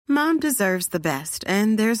Mom deserves the best,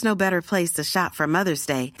 and there's no better place to shop for Mother's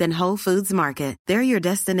Day than Whole Foods Market. They're your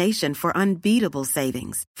destination for unbeatable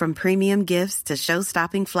savings, from premium gifts to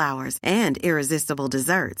show-stopping flowers and irresistible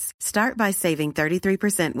desserts. Start by saving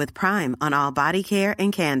 33% with Prime on all body care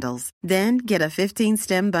and candles. Then get a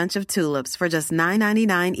 15-stem bunch of tulips for just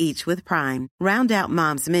 $9.99 each with Prime. Round out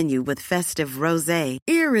Mom's menu with festive rosé,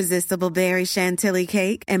 irresistible berry chantilly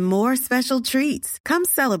cake, and more special treats. Come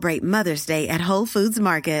celebrate Mother's Day at Whole Foods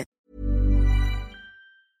Market.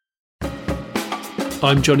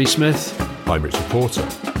 I'm Johnny Smith. I'm Richard Porter.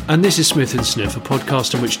 And this is Smith & Sniff, a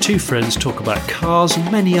podcast in which two friends talk about cars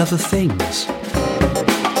and many other things.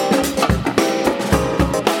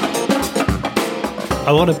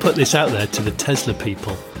 I want to put this out there to the Tesla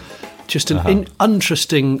people. Just an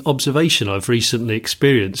interesting observation I've recently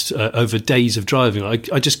experienced over days of driving. I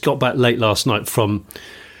just got back late last night from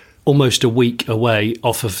almost a week away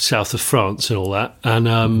off of south of France and all that,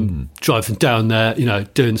 and driving down there,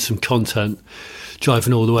 doing some content,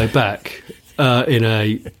 driving all the way back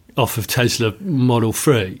off of Tesla Model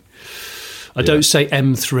 3. I don't say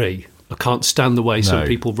M3. I can't stand the way some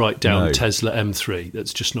people write down Tesla M3.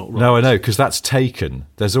 That's just not right. No, I know, because that's taken.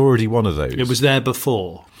 There's already one of those. It was there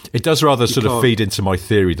before. It does rather sort of feed into my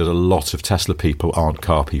theory that a lot of Tesla people aren't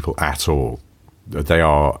car people at all. They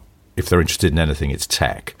are, if they're interested in anything, it's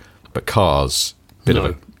tech. But cars, bit of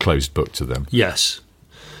a closed book to them. Yes.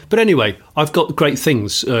 But anyway, I've got great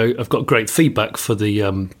things. I've got great feedback for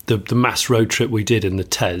the mass road trip we did in the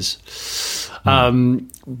Tez.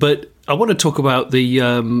 But I want to talk about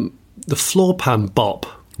the floor pan bop.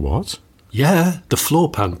 What? Yeah, the floor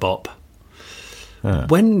pan bop.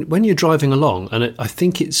 When you're driving along, and I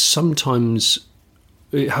think it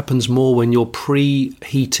happens more when you're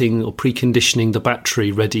preheating or preconditioning the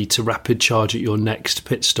battery ready to rapid charge at your next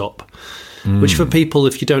pit stop. Which for people,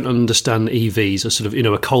 if you don't understand EVs, are sort of,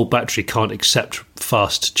 a cold battery can't accept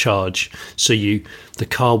fast charge. So the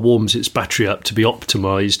car warms its battery up to be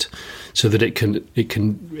optimized so that it can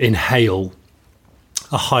inhale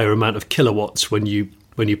a higher amount of kilowatts when you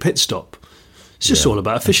pit stop. It's just all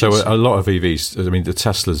about efficiency. So a lot of EVs, the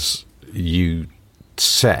Teslas, you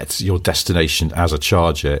set your destination as a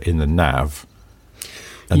charger in the nav,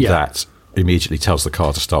 and that immediately tells the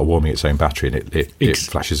car to start warming its own battery, and it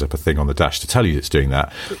flashes up a thing on the dash to tell you it's doing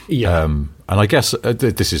that. And I guess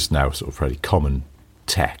this is now sort of pretty common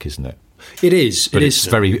tech, isn't it? It is. But it's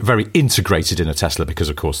very, very integrated in a Tesla because,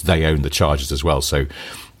 of course, they own the chargers as well. So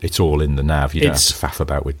it's all in the nav. You don't have to faff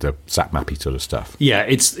about with the zap-mappy sort of stuff. Yeah,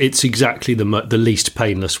 it's exactly the least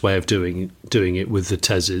painless way of doing it with the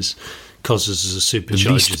Tezes. Causes as a supercharger.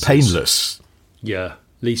 The least painless. Yeah,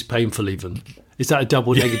 least painful even. Is that a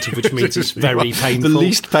double negative, which means it's very painful? The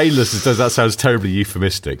least painless, that sounds terribly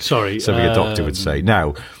euphemistic. Sorry. Something a doctor would say.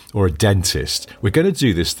 Now, or a dentist, we're going to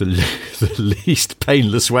do this the least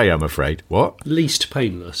painless way, I'm afraid. What? Least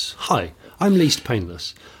painless. Hi, I'm least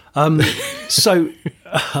painless. So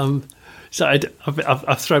I've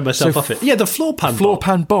thrown myself off it. Yeah, the floor pan bop. Floor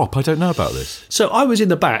pan bop. I don't know about this. So I was in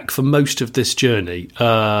the back for most of this journey.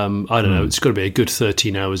 I don't know. It's got to be a good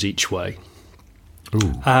 13 hours each way.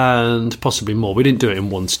 Ooh. And possibly more. We didn't do it in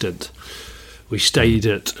one stint. We stayed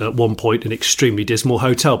at one point an extremely dismal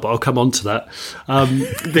hotel, but I'll come on to that.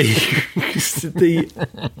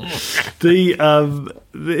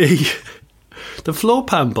 The floor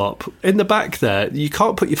pan bop in the back there. You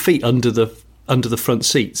can't put your feet under the front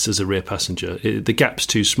seats as a rear passenger. The gap's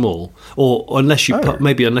too small, or unless you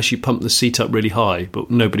pump the seat up really high. But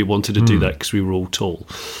nobody wanted to do that because we were all tall.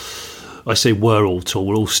 I say we're all tall.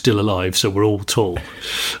 We're all still alive, so we're all tall.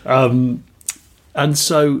 And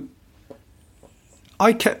so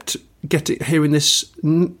I kept hearing this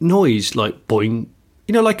noise like boing,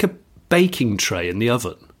 like a baking tray in the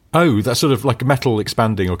oven. Oh, that's sort of like a metal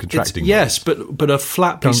expanding or contracting. Yes, but a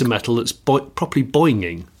flat piece of metal that's properly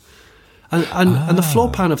boinging. And the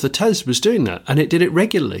floor pan of the Tez was doing that, and it did it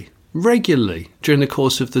regularly during the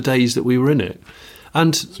course of the days that we were in it.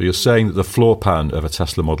 And so you're saying that the floor pan of a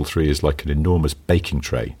Tesla Model 3 is like an enormous baking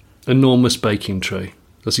tray? Enormous baking tray.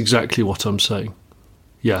 That's exactly what I'm saying.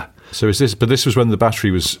 Yeah. So this was when the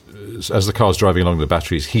battery was, as the car's driving along, the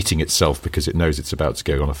battery is heating itself because it knows it's about to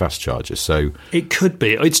go on a fast charger. So it could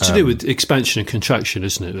be. It's to do with expansion and contraction,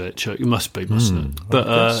 isn't it? It must be, mustn't it? But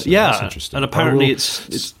that's interesting. And apparently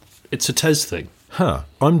it's a Tez thing. Huh.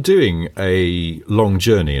 I'm doing a long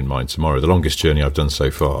journey in mine tomorrow, the longest journey I've done so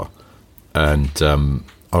far. And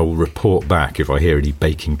I will report back if I hear any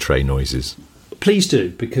baking tray noises. Please do,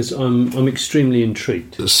 because I'm extremely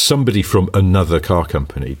intrigued. Somebody from another car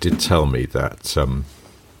company did tell me that, have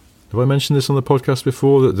I mentioned this on the podcast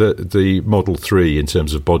before, that the Model 3, in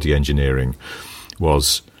terms of body engineering,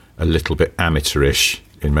 was a little bit amateurish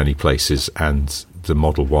in many places, and the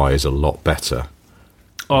Model Y is a lot better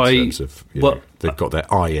in terms of, they've got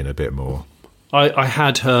their eye in a bit more. I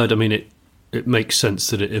had heard, I mean, it makes sense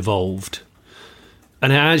that it evolved.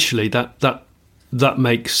 And actually, that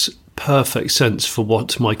makes perfect sense for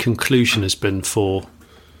what my conclusion has been for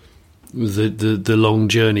the long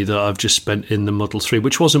journey that I've just spent in the Model 3,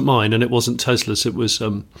 which wasn't mine and it wasn't Tesla's. It was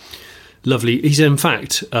lovely. He's, in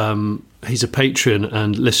fact, he's a patron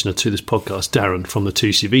and listener to this podcast, Darren from the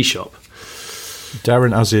 2CV shop.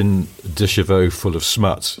 Darren as in de chevaux full of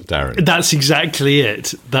smut, Darren. That's exactly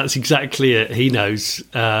it. He knows.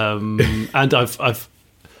 And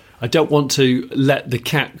I don't want to let the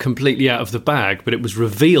cat completely out of the bag, but it was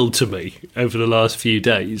revealed to me over the last few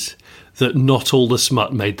days that not all the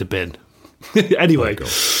smut made the bin. Anyway,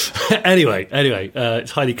 it's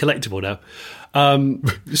highly collectible now.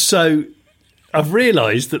 So I've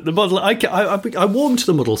realised that the Model... I warmed to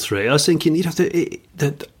the Model 3. I was thinking,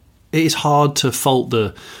 that it is hard to fault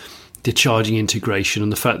the charging integration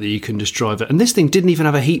and the fact that you can just drive it. And this thing didn't even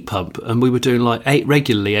have a heat pump, and we were doing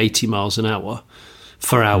regularly 80 miles an hour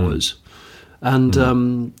for hours.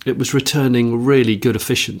 And it was returning really good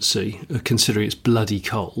efficiency, considering it's bloody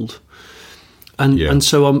cold. And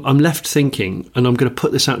so I'm left thinking, and I'm going to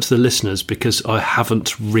put this out to the listeners because I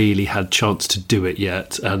haven't really had a chance to do it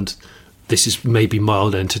yet, and this is maybe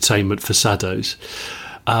mild entertainment for saddos.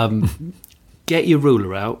 Get your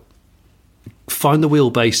ruler out, find the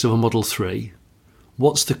wheelbase of a Model 3.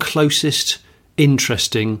 What's the closest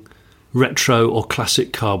interesting retro or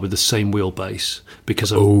classic car with the same wheelbase?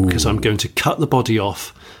 Because I'm going to cut the body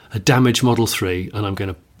off a damaged Model 3 and I'm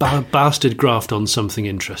going to bastard graft on something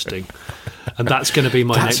interesting, and that's going to be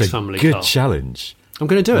my next family car. Good challenge. I'm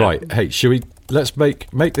going to do it. Right, hey, let's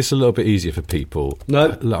make this a little bit easier for people. No,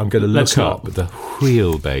 I'm going to look up the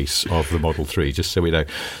wheelbase of the Model 3 just so we know.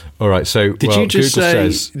 All right, so did you do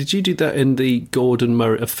that in the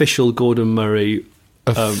official Gordon Murray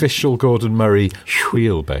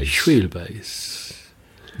wheelbase?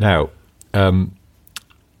 Now,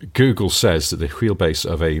 Google says that the wheelbase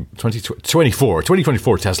of a 2024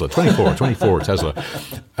 Tesla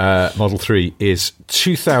Model 3 is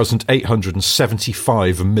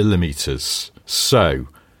 2,875 millimeters. So,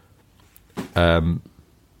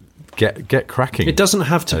 get cracking. It doesn't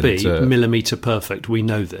have to be millimeter perfect. We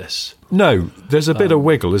know this. No, there's a bit of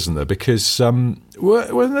wiggle, isn't there? Because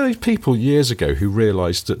weren't there people years ago who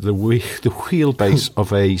realised that the wheelbase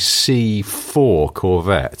of a C4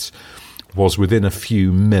 Corvette was within a few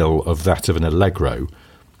mil of that of an Allegro,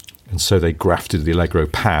 and so they grafted the Allegro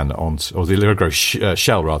pan onto, or the Allegro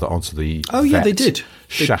shell rather, onto the they did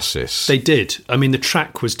chassis. They did. I mean, the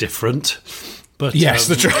track was different. But, yes,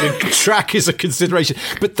 the track is a consideration,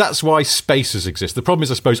 but that's why spacers exist. The problem is,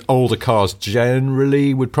 I suppose, older cars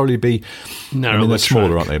generally would probably be narrower. I mean, they're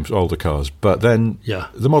smaller, aren't they? Older cars, but then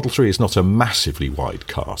the Model 3 is not a massively wide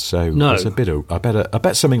car, so there's a bit of. I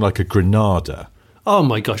bet something like a Granada. Oh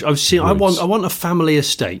my gosh! I want a family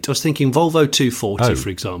estate. I was thinking Volvo 240, for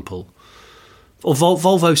example, or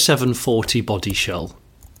Volvo 740 body shell.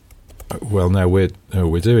 Well, now we're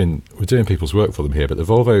doing people's work for them here, but the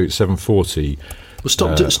Volvo 740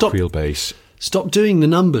 stop wheelbase. Stop doing the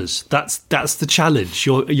numbers. That's the challenge.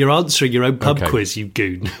 You're answering your own pub quiz, you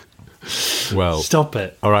goon. Well, stop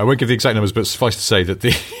it. All right, I won't give the exact numbers, but suffice to say that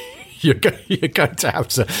you're going to have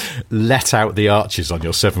to let out the arches on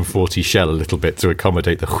your 740 shell a little bit to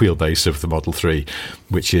accommodate the wheelbase of the Model 3,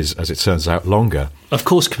 which is, as it turns out, longer. Of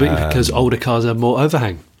course, because older cars have more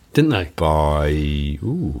overhang, didn't they? Quite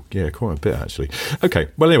a bit, actually. Okay,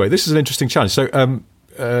 well, anyway, this is an interesting challenge. So,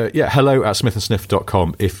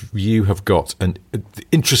 hello@smithandsniff.com if you have got an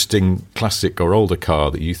interesting classic or older car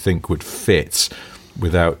that you think would fit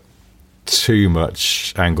without too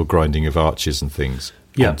much angle grinding of arches and things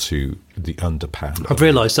onto the underpan. I've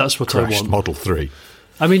realised that's what I want. Model 3.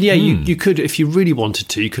 I mean, you could, if you really wanted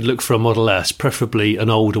to, you could look for a Model S, preferably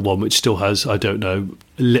an older one, which still has, I don't know,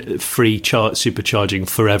 free supercharging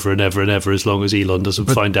forever and ever and ever, as long as Elon doesn't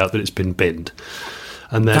find out that it's been binned.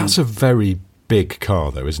 And then that's a very big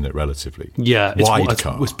car, though, isn't it? Relatively, wide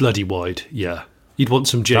car. It's bloody wide. Yeah, you'd want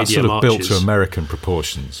some JDM that's sort of arches. built to American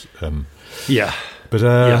proportions.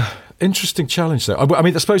 But interesting challenge, though. I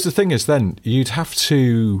mean, I suppose the thing is, then you'd have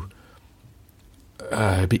to.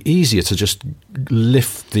 It'd be easier to just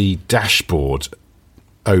lift the dashboard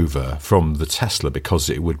over from the Tesla because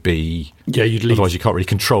it would be. Yeah, you'd leave. Otherwise, you can't really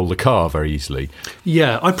control the car very easily.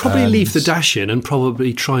 Yeah, I'd probably leave the dash in and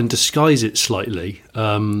probably try and disguise it slightly.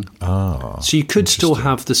 So you could still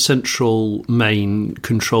have the central main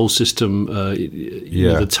control system,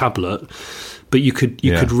 the tablet, but you could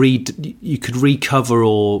recover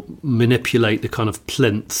or manipulate the kind of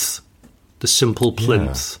plinth, the simple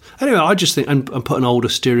plinth. Yeah. Anyway, I just think and put an older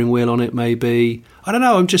steering wheel on it. Maybe I don't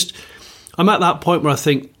know. I'm at that point where I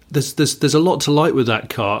think there's a lot to like with that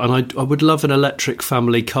car, and I would love an electric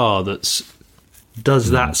family car that does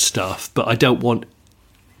that stuff, but I don't want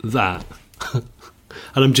that.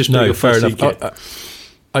 And I'm just being a fussy kid.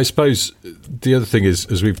 I suppose the other thing is,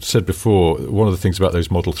 as we've said before, one of the things about those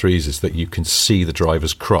Model 3s is that you can see the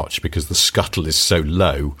driver's crotch because the scuttle is so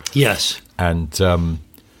low. Yes. And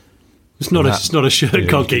it's not a shirt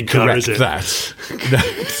cocking car, is it? That. No.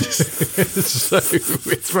 So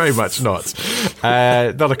it's very much not.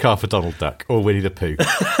 Not a car for Donald Duck or Winnie the Pooh.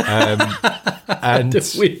 And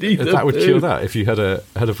that would kill that if you had a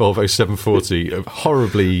Volvo 740,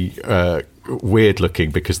 horribly weird looking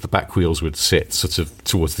because the back wheels would sit sort of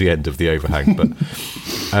towards the end of the overhang,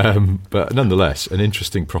 but nonetheless an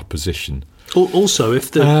interesting proposition. Also,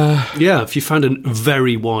 if you found a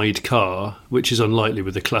very wide car, which is unlikely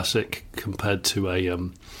with a Classic compared to a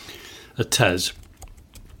Tez,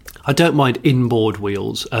 I don't mind inboard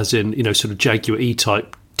wheels, as in sort of Jaguar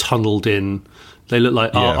E-Type tunnelled in. They look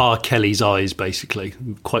like R. Kelly's eyes, basically,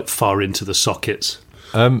 quite far into the sockets.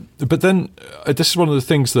 But then this is one of the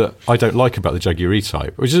things that I don't like about the Jaguar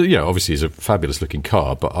E-Type, which is, obviously is a fabulous looking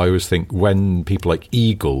car, but I always think when people like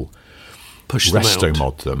Eagle resto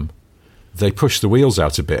mod them, they push the wheels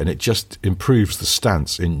out a bit and it just improves the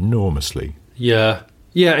stance enormously. Yeah,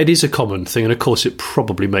 it is a common thing, and of course it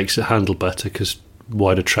probably makes it handle better because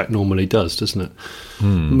wider track normally does, doesn't it?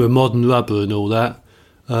 Modern rubber and all that.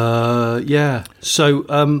 So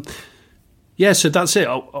that's it.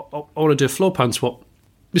 I want to do a floor pan swap.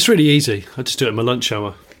 It's really easy. I just do it in my lunch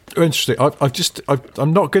hour. Oh, interesting.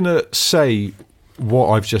 I'm not going to say what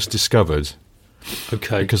I've just discovered.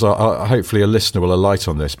 Okay. Because I hopefully a listener will alight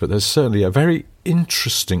on this, but there's certainly a very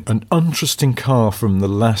interesting car from the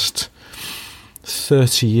last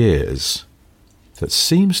 30 years that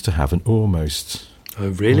seems to have an almost...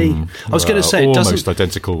 Oh, really? I was going to say, it doesn't... Almost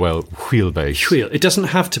identical wheelbase. It doesn't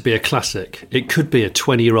have to be a classic. It could be a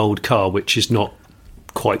 20-year-old car, which is not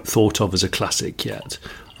quite thought of as a classic yet.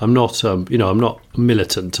 I'm not, I'm not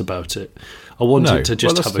militant about it. I want it to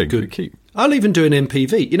just have a good... I'll even do an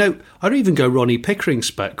MPV. I'd even go Ronnie Pickering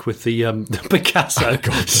spec with the Picasso.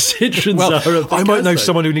 Citroen Zara Picasso. I might know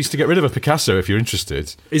someone who needs to get rid of a Picasso if you're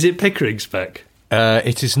interested. Is it Pickering spec?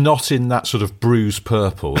 It is not in that sort of bruise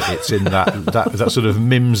purple. It's in that sort of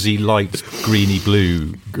mimsy light greeny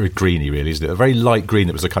really, isn't it? A very light green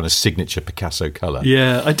that was a kind of signature Picasso colour.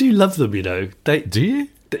 Yeah, I do love them. Do you?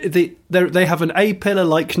 They have an A-pillar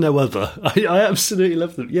like no other. I absolutely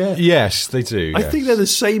love them. Yeah. Yes, they do. Yes. I think they're the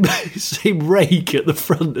same rake at the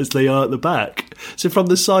front as they are at the back. So from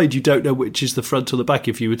the side, you don't know which is the front or the back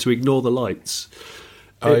if you were to ignore the lights.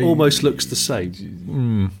 It almost looks the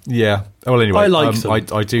same. Yeah. Well, anyway, I like them.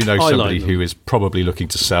 I do know somebody who is probably looking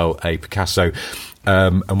to sell a Picasso.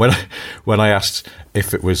 And when I asked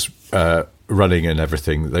if it was running and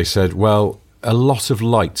everything, they said, well, a lot of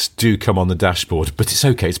lights do come on the dashboard, but it's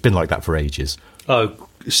okay. It's been like that for ages. Oh,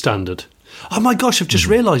 standard. Oh my gosh! I've just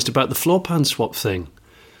realised about the floor pan swap thing.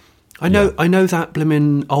 I know that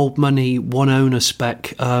blimmin' old money one owner spec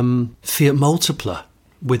Fiat Multipla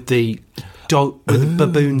with the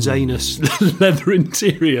baboon's anus leather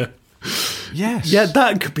interior. Yes. Yeah,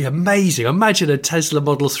 that could be amazing. Imagine a Tesla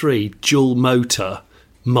Model 3 dual motor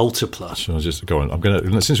Multipla. So I'll just go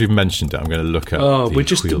on. Since we've mentioned it, I'm going to look at.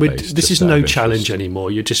 This is no challenge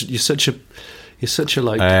anymore. You're such a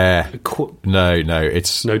like. No,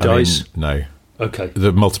 it's no dice. No. Okay.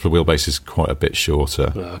 The multiple wheelbase is quite a bit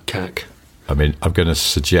shorter. Cack. I mean, I'm going to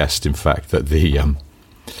suggest, in fact, that the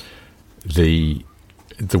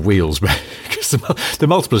wheels, because the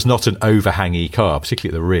multiple is not an overhangy car,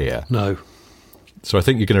 particularly at the rear. No. So I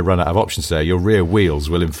think you're going to run out of options there. Your rear wheels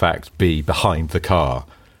will, in fact, be behind the car.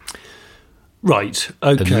 Right,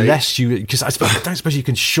 okay. Unless you... Because I don't suppose you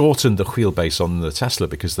can shorten the wheelbase on the Tesla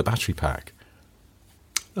because of the battery pack.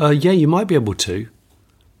 Yeah, you might be able to.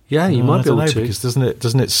 Yeah, you might be able to. Because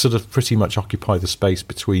doesn't it sort of pretty much occupy the space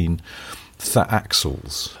between the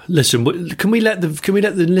axles? Listen, can we let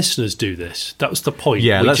the listeners do this? That was the point.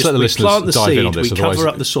 Yeah, let's let the listeners dive in on this. We cover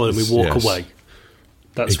up the soil and we walk away.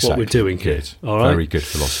 That's exactly what we're doing here. Good. All right? Very good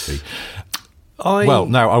philosophy. Well,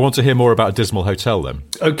 now I want to hear more about Dismal Hotel then.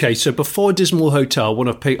 Okay, so before Dismal Hotel, I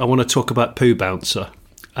want to talk about Poo Bouncer.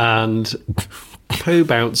 And Poo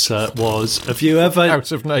Bouncer was, have you ever...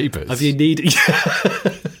 Out of Neighbours. Have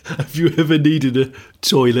you ever needed a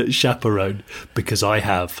toilet chaperone? Because I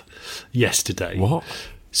have yesterday. What?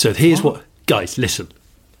 So here's what... Guys, listen.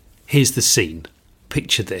 Here's the scene.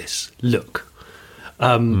 Picture this. Look.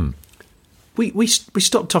 We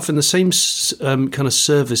stopped off in the same kind of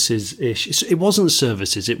services-ish. It wasn't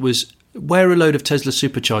services. It was where a load of Tesla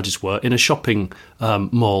superchargers were in a shopping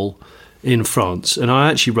mall in France. And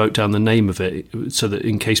I actually wrote down the name of it so that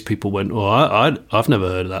in case people went, I've never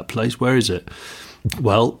heard of that place. Where is it?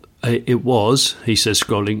 Well, it was, he says,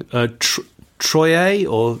 scrolling, Troyes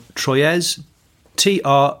or Troyes,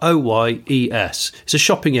 Troyes. It's a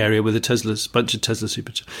shopping area with a bunch of Tesla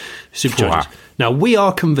superchargers. Wow. Now, we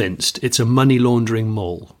are convinced it's a money laundering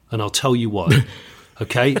mall, and I'll tell you why.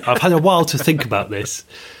 Okay? I've had a while to think about this.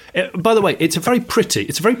 By the way, it's a very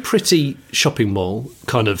pretty shopping mall,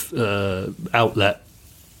 kind of outlet,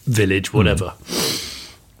 village, whatever.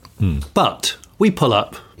 But we pull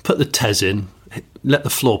up, put the Tez in, let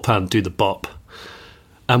the floor pan do the bop,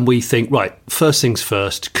 and we think, right, first things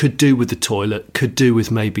first, could do with the toilet, could do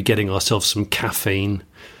with maybe getting ourselves some caffeine,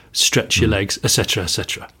 stretch your legs, etc.,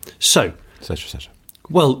 etc. So,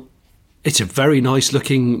 well, it's a very nice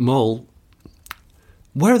looking mall.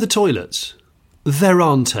 Where are the toilets? There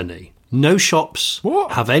aren't any. No shops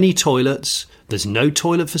have any toilets. There's no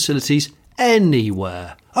toilet facilities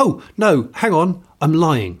anywhere. Oh, no, hang on, I'm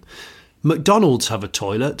lying. McDonald's have a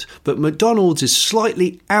toilet, but McDonald's is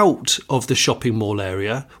slightly out of the shopping mall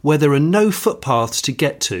area where there are no footpaths to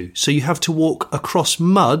get to. So you have to walk across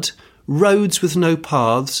mud, roads with no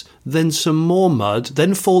paths, then some more mud,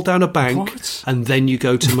 then fall down a bank, and then you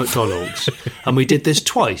go to McDonald's. And we did this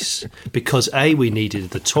twice because A, we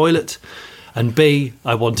needed the toilet, and B,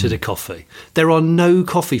 I wanted a coffee. There are no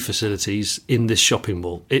coffee facilities in this shopping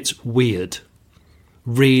mall. It's weird.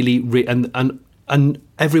 Really, and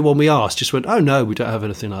everyone we asked just went, oh, no, we don't have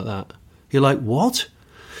anything like that. You're like, what?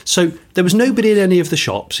 So there was nobody in any of the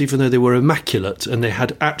shops, even though they were immaculate and they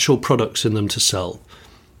had actual products in them to sell.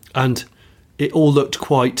 And it all looked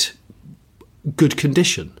quite good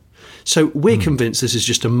condition. So we're convinced this is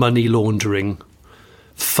just a money laundering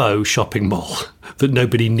faux shopping mall that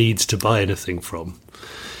nobody needs to buy anything from.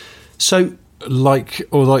 So... Like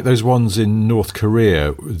those ones in North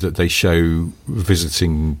Korea that they show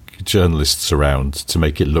visiting journalists around to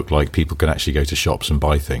make it look like people can actually go to shops and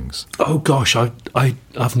buy things. Oh gosh,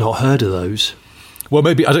 I've not heard of those. Well,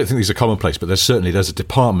 maybe I don't think these are commonplace, but there's a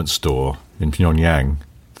department store in Pyongyang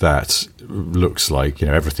that looks like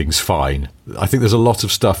everything's fine. I think there's a lot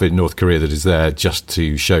of stuff in North Korea that is there just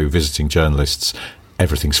to show visiting journalists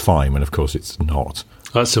everything's fine when of course it's not.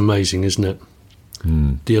 That's amazing, isn't it?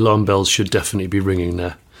 The alarm bells should definitely be ringing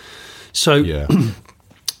there. So, yeah.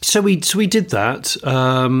 so we did that,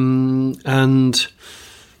 and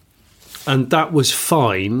that was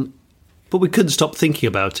fine, but we couldn't stop thinking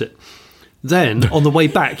about it. Then on the way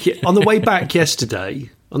back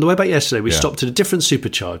yesterday, we stopped at a different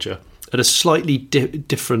supercharger at a slightly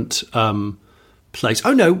different place.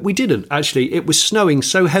 Oh no, we didn't actually. It was snowing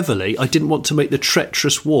so heavily, I didn't want to make the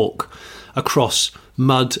treacherous walk across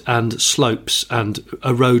mud and slopes and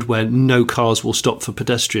a road where no cars will stop for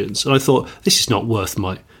pedestrians. And I thought, it's not worth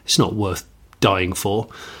dying for.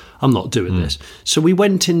 I'm not doing this. So we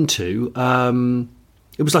went into,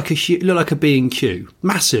 it was like it looked like a B&Q,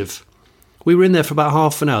 massive. We were in there for about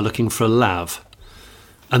half an hour looking for a lav,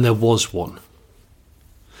 and there was one.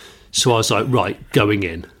 So I was like, right, going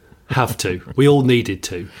in, have to. We all needed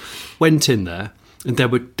to. Went in there. And there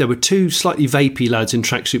were two slightly vapey lads in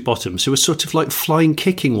tracksuit bottoms who were sort of like flying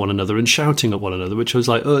kicking one another and shouting at one another, which I was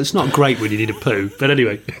like, oh, it's not great when you need a poo. But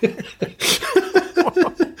anyway.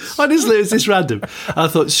 Honestly, it was this random. I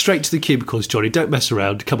thought, straight to the cubicles, Johnny, don't mess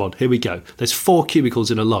around. Come on, here we go. There's 4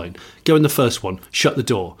 cubicles in a line. Go in the first one, shut the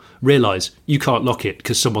door, realise you can't lock it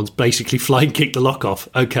because someone's basically flying kicked the lock off.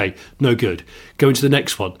 Okay, no good. Go into the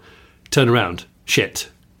next one, turn around,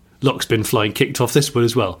 shit. Lock's been flying kicked off this one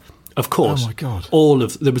as well. Of course, oh my God.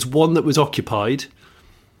 There was one that was occupied,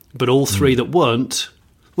 but all 3 that weren't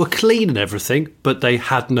were clean and everything, but they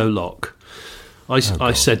had no lock. I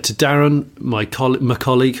said to Darren, my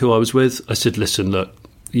colleague who I was with, I said, listen, look,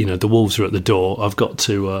 the wolves are at the door. I've got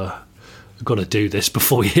to do this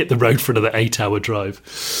before we hit the road for another 8-hour drive.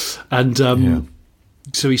 And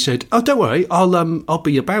so he said, oh, don't worry, I'll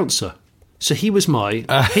be your bouncer. So he was my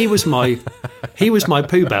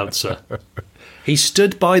poo bouncer. He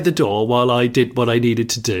stood by the door while I did what I needed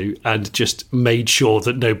to do and just made sure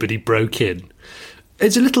that nobody broke in.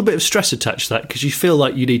 There's a little bit of stress attached to that because you feel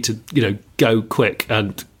like you need to, go quick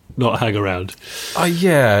and not hang around.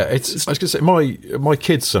 Yeah, I was going to say, my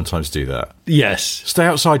kids sometimes do that. Yes. Stay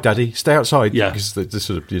outside, Daddy, stay outside. Yeah. Because they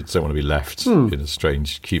sort of, you don't want to be left in a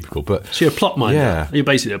strange cubicle. But so you're a plot minder. Yeah. You're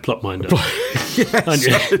basically a plot minder. Yes, aren't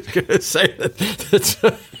you? I was going to say that.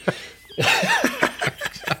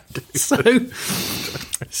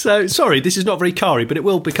 So, sorry, this is not very car-y, but it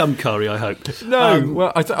will become car-y, I hope. No,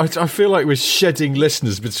 well, I feel like we're shedding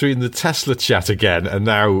listeners between the Tesla chat again and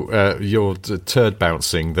now your turd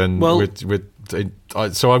bouncing. Then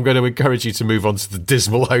so I'm going to encourage you to move on to the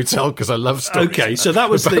Dismal Hotel because I love stories. Okay, so that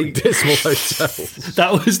was the Dismal Hotel.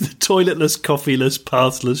 That was the toiletless, coffeeless,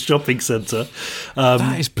 pathless shopping centre.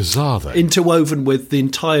 That is bizarre, though. Interwoven with the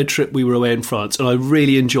entire trip we were away in France, and I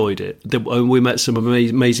really enjoyed it. We met some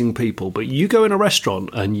amazing people. But you go in a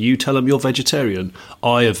restaurant and you tell them you're vegetarian.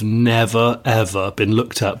 I have never, ever been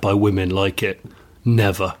looked at by women like it.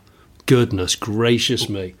 Never. Goodness gracious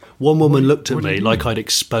me. One woman looked at me like I'd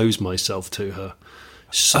exposed myself to her.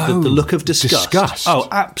 So the look of disgust. Oh,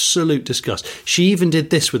 absolute disgust. She even did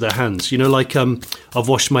this with her hands. You know, like, I've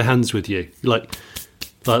washed my hands with you. Like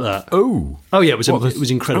that. Oh. Oh, yeah, it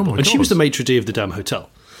was incredible. And she was the maitre d' of the damn hotel.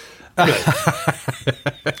 Anyway,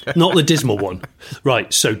 not the dismal one.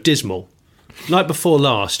 Right, so dismal. Night before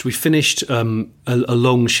last, we finished a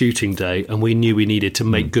long shooting day and we knew we needed to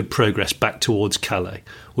make good progress back towards Calais.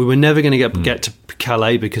 We were never going to get to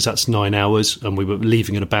Calais because that's 9 hours and we were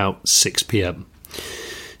leaving at about 6 p.m.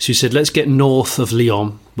 So he said, let's get north of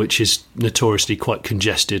Lyon, which is notoriously quite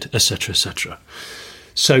congested, etc., etc.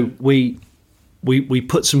 So we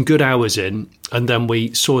put some good hours in, and then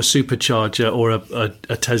we saw a supercharger or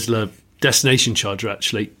a Tesla destination charger,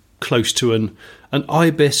 actually, close to an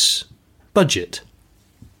Ibis budget.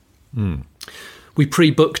 We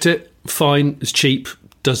pre-booked it, fine, it's cheap,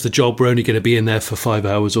 does the job, we're only going to be in there for 5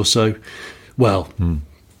 hours or so. Well...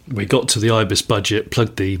 We got to the Ibis budget,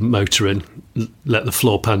 plugged the motor in, let the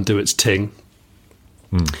floor pan do its ting.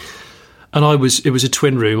 And it was a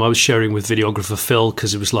twin room. I was sharing with videographer Phil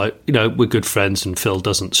because it was like, you know, we're good friends and Phil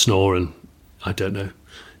doesn't snore and, I don't know,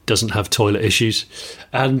 doesn't have toilet issues.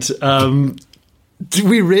 And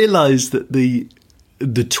we realised that the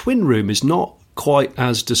twin room is not quite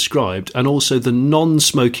as described, and also the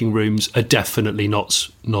non-smoking rooms are definitely not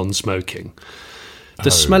non-smoking. The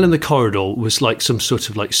smell in the corridor was like some sort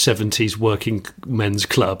of like 70s working men's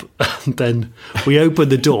club. And then we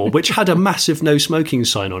opened the door, which had a massive no smoking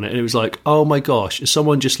sign on it. And it was like, oh my gosh, is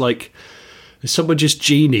someone just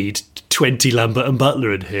genied 20 Lambert and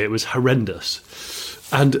Butler in here? It was horrendous.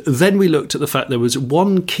 And then we looked at the fact there was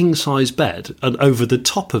one king size bed, and over the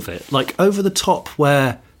top of it, like over the top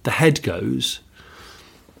where the head goes,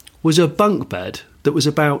 was a bunk bed that was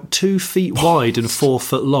about 2 feet wide and 4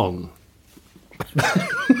 foot long.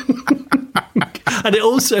 And it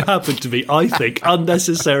also happened to be, I think,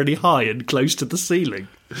 unnecessarily high and close to the ceiling.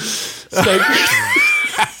 So,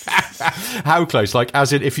 how close? Like,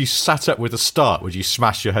 as in, if you sat up with a start, would you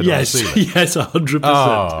smash your head on the ceiling? Yes, 100%.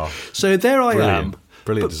 Oh, so there I am.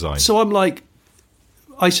 Brilliant design. So I'm like,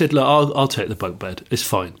 I said, look, I'll take the bunk bed. It's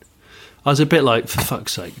fine. I was a bit like, for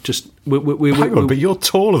fuck's sake, just... Hang on, but you're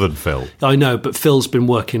taller than Phil. I know, but Phil's been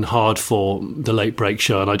working hard for the Late Break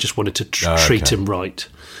show, and I just wanted to treat him right.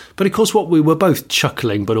 But of course, we were both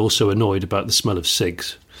chuckling, but also annoyed about the smell of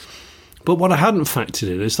cigs. But what I hadn't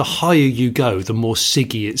factored in is the higher you go, the more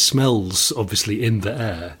ciggy it smells, obviously, in the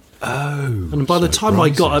air. Oh. And by the time I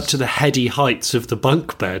got up to the heady heights of the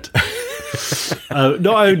bunk bed...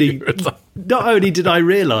 not only did I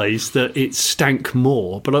realise that it stank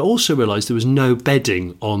more, but I also realised there was no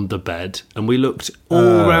bedding on the bed, and we looked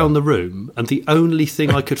all around the room, and the only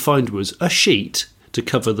thing I could find was a sheet to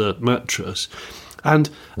cover the mattress and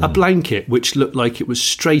a blanket which looked like it was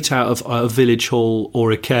straight out of a village hall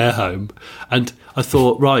or a care home. And I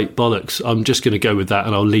thought, right, bollocks, I'm just going to go with that,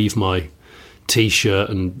 and I'll leave my T-shirt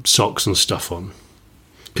and socks and stuff on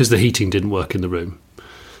because the heating didn't work in the room.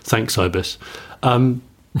 Thanks, Ibis. And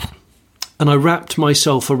I wrapped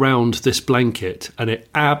myself around this blanket, and it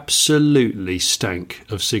absolutely stank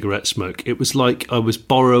of cigarette smoke. It was like I was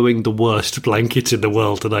borrowing the worst blanket in the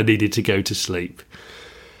world and I needed to go to sleep.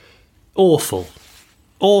 Awful.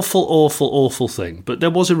 Awful, awful, awful thing. But there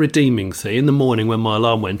was a redeeming thing. In the morning when my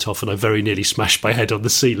alarm went off and I very nearly smashed my head on the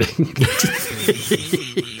ceiling.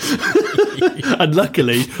 And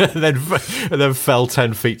luckily... and then fell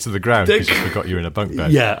 10 feet to the ground because you forgot you were in a bunk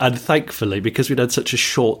bed. Yeah, and thankfully, because we'd had such a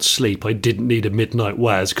short sleep, I didn't need a midnight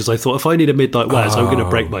waz, because I thought if I need a midnight waz, I'm going to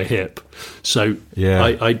break my hip. So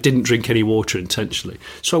I didn't drink any water intentionally.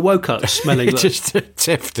 So I woke up smelling... You just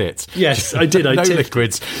tipped it. Yes, I did. No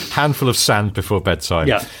liquids, handful of sand before bedtime.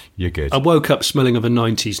 Yeah. You're good. I woke up smelling of a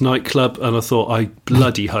 90s nightclub, and I thought, I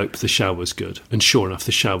bloody hope the shower's good. And sure enough,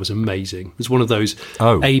 the shower's amazing. It was one of those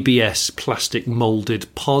ABS plastic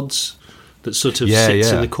moulded pods that sort of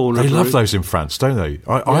sits in the corner. They of the love room. Those in France, don't they?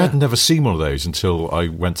 I had never seen one of those until I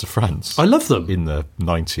went to France. I love them. In the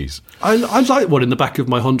 90s. I'd like one in the back of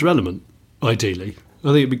my Honda Element, ideally. I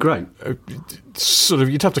think it'd be great. Sort of,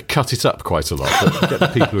 you'd have to cut it up quite a lot. But get the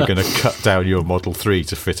people who are going to cut down your Model 3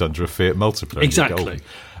 to fit under a Fiat Multipla. Exactly.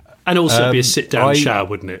 And also it'd be a sit-down shower,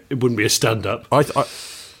 wouldn't it? It wouldn't be a stand-up.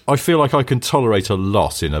 I feel like I can tolerate a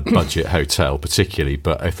lot in a budget hotel, particularly,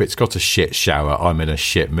 but if it's got a shit shower, I'm in a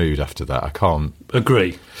shit mood after that. I can't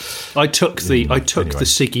agree. I took the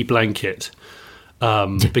Siggy blanket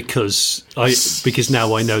because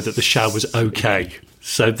now I know that the shower was okay.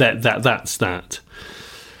 So that's that.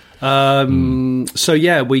 So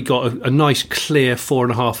yeah, we got a nice clear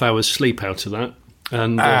 4.5 hours sleep out of that.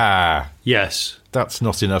 And yes, that's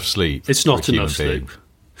not enough sleep. It's not enough sleep.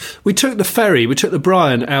 We took the ferry. We took the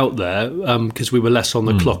Brian out there because we were less on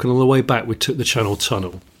the clock, and on the way back, we took the Channel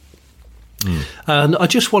Tunnel. And I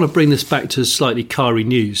just want to bring this back to slightly car-y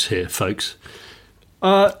news here, folks.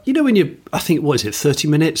 You know, when I think, what is it, 30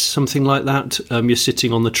 minutes, something like that? You're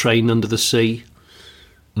sitting on the train under the sea,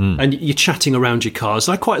 and you're chatting around your cars.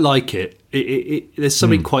 I quite like it. There's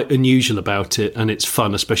something quite unusual about it, and it's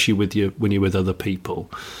fun, especially when you're with other people.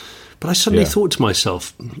 But I suddenly thought to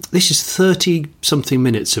myself, this is 30-something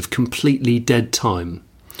minutes of completely dead time.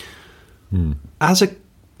 As a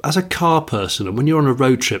car person, and when you're on a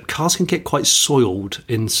road trip, cars can get quite soiled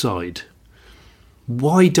inside.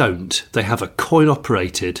 Why don't they have a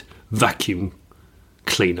coin-operated vacuum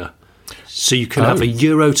cleaner so you can have a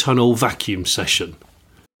Eurotunnel vacuum session?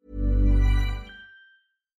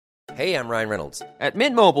 Hey, I'm Ryan Reynolds. At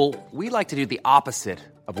Mint Mobile, we like to do the opposite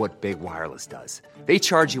of what Big Wireless does. They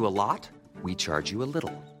charge you a lot, we charge you a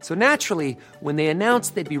little. So naturally, when they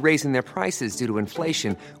announced they'd be raising their prices due to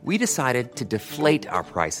inflation, we decided to deflate our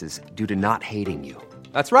prices due to not hating you.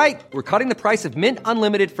 That's right. We're cutting the price of Mint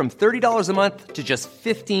Unlimited from $30 a month to just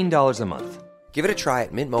 $15 a month. Give it a try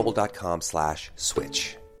at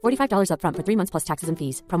mintmobile.com/switch. $45 up front for 3 months plus taxes and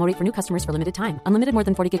fees. Promo rate for new customers for limited time. Unlimited more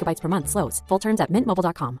than 40 gigabytes per month. Slows full terms at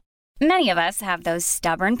mintmobile.com. Many of us have those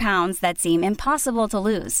stubborn pounds that seem impossible to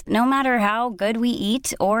lose, no matter how good we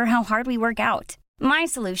eat or how hard we work out. My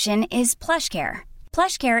solution is PlushCare.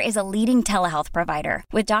 PlushCare is a leading telehealth provider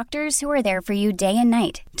with doctors who are there for you day and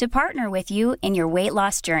night to partner with you in your weight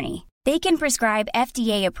loss journey. They can prescribe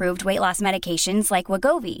FDA-approved weight loss medications like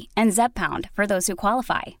Wegovy and Zepbound for those who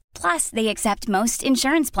qualify. Plus, they accept most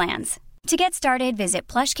insurance plans. To get started, visit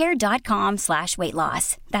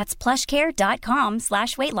plushcare.com/weightloss. That's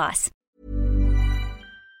plushcare.com/weightloss.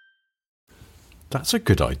 That's a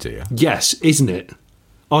good idea. Yes, isn't it?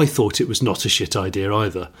 I thought it was not a shit idea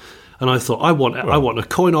either. And I thought, I want a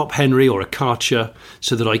coin-op Henry or a Karcher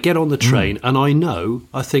so that I get on the train and I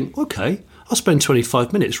think, okay, I'll spend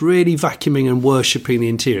 25 minutes really vacuuming and worshipping the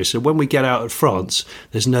interior. So when we get out of France,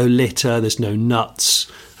 there's no litter, there's no nuts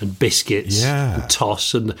and biscuits and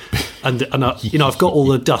toss. And I've got all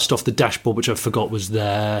the dust off the dashboard, which I forgot was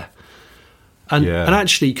there. And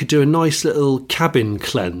actually, you could do a nice little cabin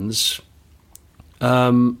cleanse.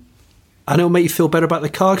 And it'll make you feel better about the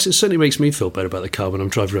car, because it certainly makes me feel better about the car when I'm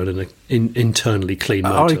driving around in an internally clean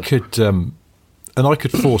motor. I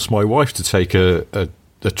could force my wife to take a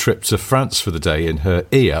trip to France for the day in her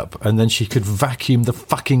E-Up, and then she could vacuum the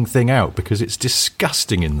fucking thing out because it's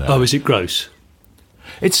disgusting in there. Oh, is it gross?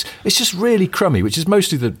 It's just really crummy, which is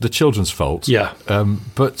mostly the children's fault. Yeah.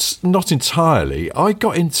 But not entirely. I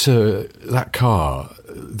got into that car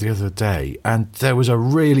the other day and there was a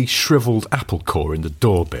really shriveled apple core in the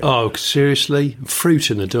door bit. Oh, seriously?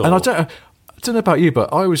 Fruit in the door? And I don't know about you, but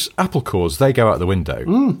apple cores, they go out the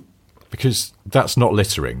window. Because that's not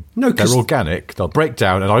littering. No, they're organic, they'll break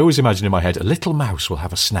down, and I always imagine in my head a little mouse will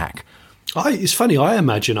have a snack. It's funny, I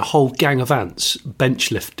imagine a whole gang of ants bench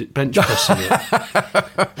pressing it.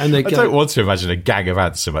 And I don't want to imagine a gang of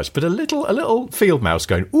ants so much, but a little field mouse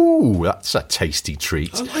going, ooh, that's a tasty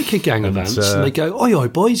treat. I like a gang of ants. And they go, oi,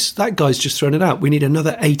 boys, that guy's just thrown it out. We need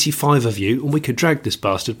another 85 of you, and we could drag this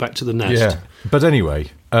bastard back to the nest. Yeah, but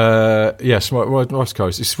anyway, yes, my wife's car,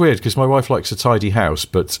 it's weird because my wife likes a tidy house,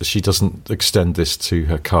 but she doesn't extend this to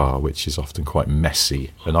her car, which is often quite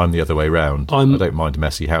messy. And I'm the other way round. I don't mind a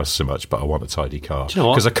messy house so much, but I want a tidy car.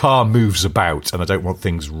 Because a car moves about, and I don't want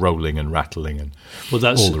things rolling and rattling and all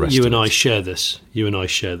the rest of it. You and I share this.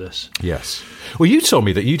 Yes. Well, you told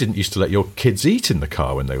me that you didn't used to let your kids eat in the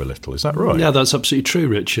car when they were little. Is that right? Yeah, that's absolutely true,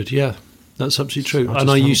 Richard. Yeah, that's absolutely true.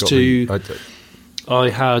 And I used to...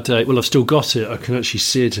 I had, I've still got it. I can actually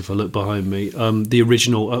see it if I look behind me. The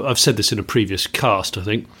original, I've said this in a previous cast, I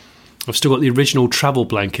think. I've still got the original travel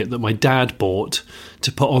blanket that my dad bought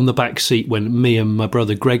to put on the back seat when me and my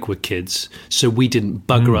brother Greg were kids, so we didn't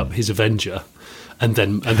bugger up his Avenger and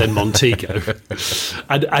then Montego.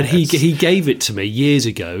 and he gave it to me years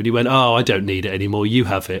ago, and he went, oh, I don't need it anymore, you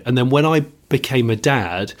have it. And then when I became a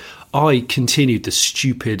dad, I continued the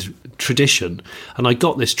stupid tradition, and I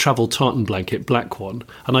got this travel tartan blanket, black one,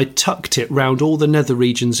 and I tucked it round all the nether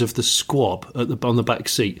regions of the squab on the back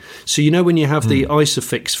seat. So you know when you have the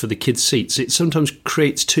Isofix for the kids' seats, it sometimes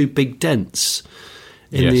creates two big dents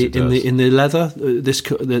in the leather. The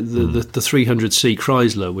 300C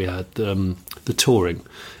Chrysler we had, the touring,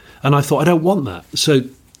 and I thought I don't want that. So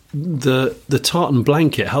the tartan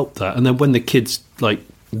blanket helped that, and then when the kids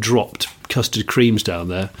dropped custard creams down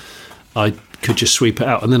there, I could just sweep it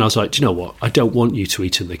out. And then I was like, do you know what? I don't want you to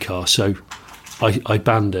eat in the car, so I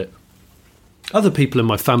banned it. Other people in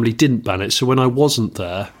my family didn't ban it, so when I wasn't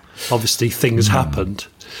there, obviously things happened,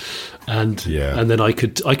 and then I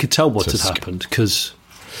could tell what had happened because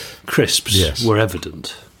crisps were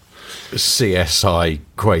evident. CSI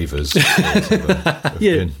quavers.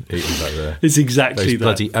 It's exactly those that.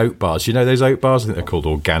 Bloody oat bars. You know those oat bars? I think they're called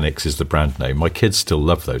Organics is the brand name. My kids still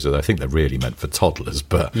love those. I think they're really meant for toddlers,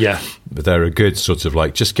 but they're a good sort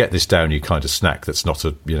of just get this down you kind of snack that's not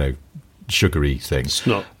a sugary thing. It's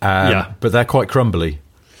not. But they're quite crumbly.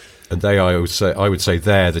 And I would say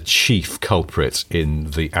they're the chief culprit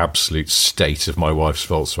in the absolute state of my wife's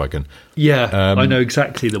Volkswagen. Yeah, I know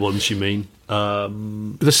exactly the ones you mean.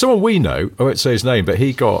 There's someone we know, I won't say his name, but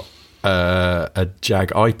he got a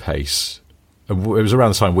Jag I-Pace. It was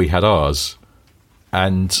around the time we had ours.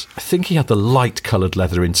 And I think he had the light-coloured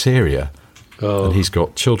leather interior. Oh. And he's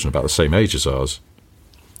got children about the same age as ours.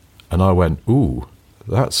 And I went, ooh,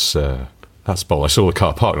 that's bold. I saw the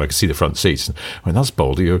car parked and I could see the front seats. And I went, that's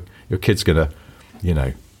bold. Your kid's going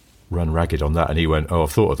to, run ragged on that. And he went, oh,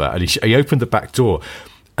 I've thought of that. And he opened the back door.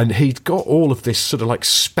 And he'd got all of this sort of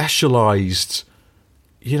specialised,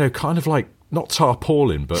 kind of not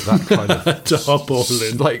tarpaulin, but that kind of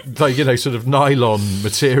tarpaulin, sort of nylon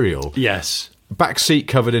material. Yes. Back seat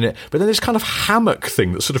covered in it, but then this kind of hammock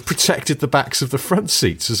thing that sort of protected the backs of the front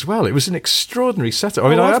seats as well. It was an extraordinary setup. I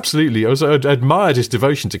mean, I admired his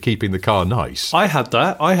devotion to keeping the car nice. I had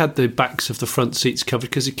that. I had the backs of the front seats covered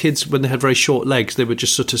because the kids, when they had very short legs, they would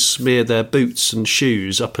just sort of smear their boots and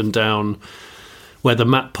shoes up and down where the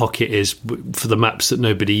map pocket is for the maps that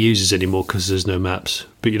nobody uses anymore because there's no maps.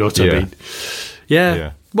 But you know what I mean?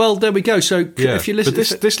 Yeah. Well, there we go. So if you listen...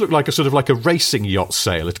 But this looked like a sort of a racing yacht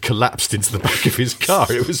sail had collapsed into the back of his car.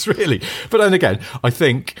 It was really... But then again, I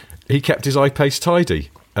think he kept his I-Pace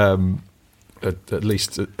tidy, at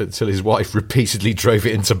least until his wife repeatedly drove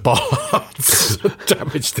it into bars and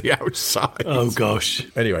damaged the outside. Oh, gosh.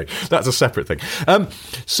 Anyway, that's a separate thing.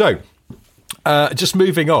 Just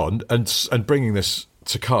moving on and bringing this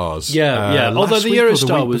to cars. Although the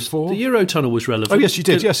Eurotunnel was relevant. Oh, yes, you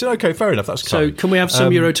did. Yes, okay, fair enough. That's so. Can we have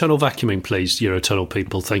some Eurotunnel vacuuming, please, Eurotunnel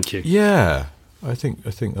people? Thank you. Yeah, I think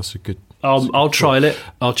that's a good. I'll trial it.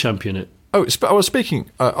 I'll champion it. Oh, I was speaking.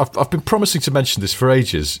 I've been promising to mention this for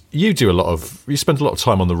ages. You spend a lot of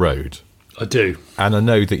time on the road. I do, and I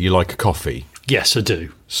know that you like a coffee. Yes, I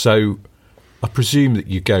do. So, I presume that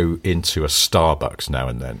you go into a Starbucks now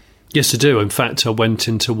and then. Yes, I do. In fact, I went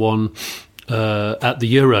into one at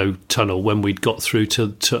the Eurotunnel when we'd got through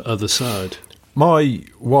to other side. My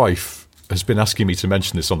wife has been asking me to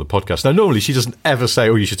mention this on the podcast. Now, normally she doesn't ever say,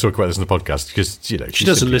 "Oh, you should talk about this on the podcast," because she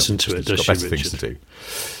doesn't listen to it. Does got she? Better things to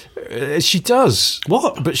do. She does.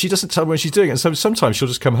 What? But she doesn't tell me when she's doing it. And so sometimes she'll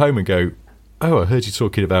just come home and go, "Oh, I heard you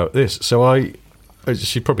talking about this." So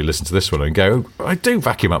she'd probably listen to this one and go, "I do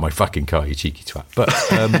vacuum out my fucking car, you cheeky twat." But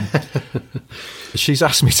she's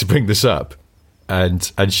asked me to bring this up,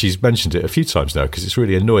 and she's mentioned it a few times now because it's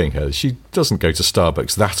really annoying her. She doesn't go to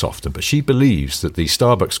Starbucks that often, but she believes that the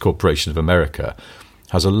Starbucks Corporation of America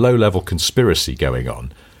has a low-level conspiracy going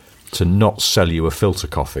on to not sell you a filter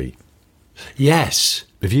coffee. Yes.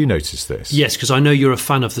 Have you noticed this? Yes, because I know you're a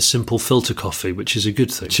fan of the simple filter coffee, which is a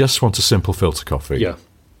good thing. Just want a simple filter coffee. Yeah.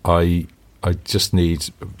 I just need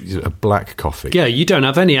a black coffee. Yeah, you don't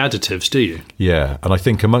have any additives, do you? Yeah, and I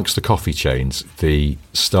think amongst the coffee chains, the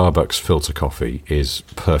Starbucks filter coffee is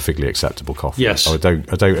perfectly acceptable coffee. Yes. I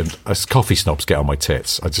don't. As coffee snobs get on my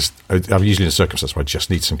tits. I'm usually in a circumstance where I just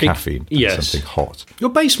need some caffeine and something hot. You're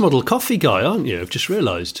a base model coffee guy, aren't you? I've just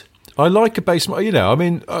realised. I like a base model,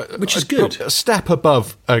 which is good. A step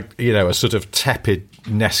above, a sort of tepid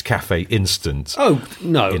Nescafe instant. Oh,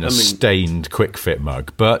 no. In a stained Quick Fit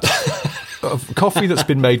mug. But coffee that's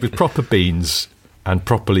been made with proper beans and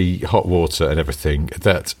properly hot water and everything,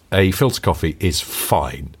 that a filter coffee is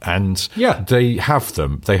fine. And they have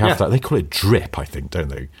them. They have that. They call it drip, I think, don't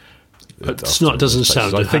they? It doesn't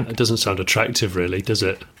sound attractive, really, does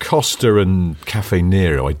it? Costa and Cafe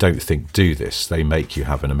Nero, I don't think, do this. They make you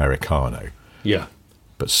have an Americano. Yeah.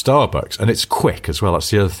 But Starbucks, and it's quick as well,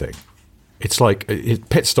 that's the other thing. It's like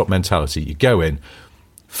pit stop mentality. You go in,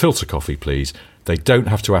 filter coffee, please. They don't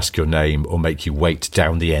have to ask your name or make you wait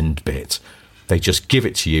down the end bit. They just give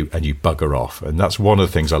it to you and you bugger off. And that's one of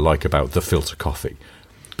the things I like about the filter coffee.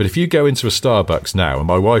 But if you go into a Starbucks now, and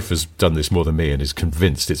my wife has done this more than me and is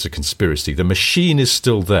convinced it's a conspiracy, the machine is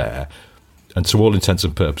still there and to all intents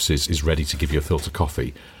and purposes is ready to give you a filter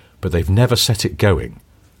coffee, but they've never set it going.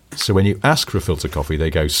 So when you ask for a filter coffee, they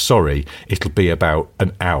go, sorry, it'll be about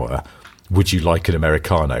an hour. Would you like an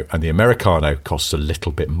Americano? And the Americano costs a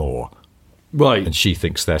little bit more. Right. And she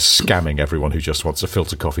thinks they're scamming everyone who just wants a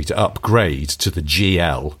filter coffee to upgrade to the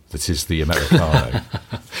GL that is the Americano.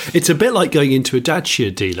 It's a bit like going into a dad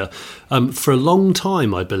shear dealer. For a long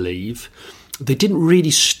time, I believe, they didn't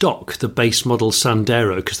really stock the base model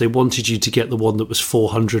Sandero because they wanted you to get the one that was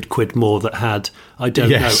 400 quid more that had, I don't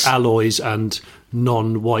know, alloys and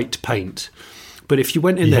non-white paint. But if you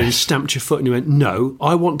went in there and stamped your foot and you went, no,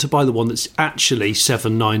 I want to buy the one that's actually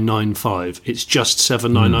 7,995. It's just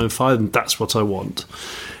 7,995 and that's what I want.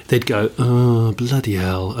 They'd go, oh, bloody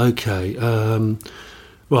hell, okay.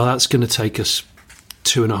 Well, that's going to take us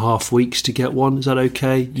 2.5 weeks to get one. Is that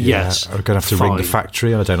okay? Yeah, yes. I'm going to have to ring the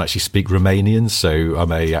factory. I don't actually speak Romanian, so I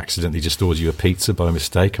may accidentally just order you a pizza by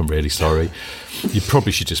mistake. I'm really sorry. You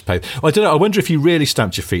probably should just pay. I don't know. I wonder if you really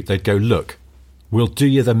stamped your feet, they'd go, look, we'll do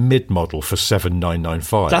you the mid-model for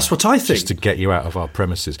 7,995. That's what I think. Just to get you out of our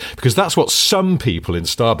premises. Because that's what some people in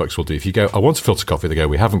Starbucks will do. If you go, I want a filter coffee, they go,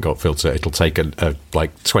 we haven't got filter. It'll take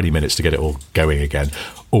like 20 minutes to get it all going again.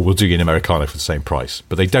 Or we'll do you an Americano for the same price.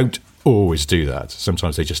 But they don't always do that.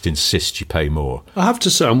 Sometimes they just insist you pay more. I have to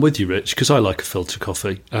say I'm with you, Rich, because I like a filter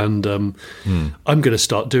coffee. And I'm going to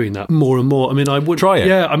start doing that more and more. I mean, I would... Try it.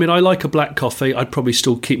 Yeah, I mean, I like a black coffee. I'd probably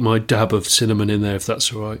still keep my dab of cinnamon in there if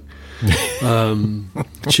that's all right.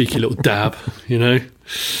 Cheeky little dab, you know.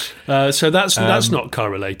 So that's not car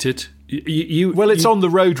related. Well, it's on the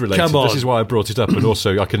road related. Come on. This is why I brought it up, and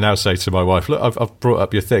also I can now say to my wife, look, I've brought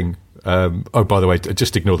up your thing. Oh, by the way,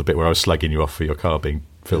 just ignore the bit where I was slagging you off for your car being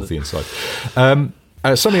filthy inside.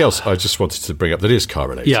 Something else I just wanted to bring up that is car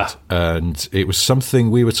related. Yeah. And it was something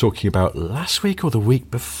we were talking about last week or the week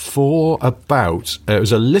before about, it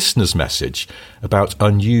was a listener's message about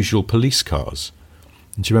unusual police cars.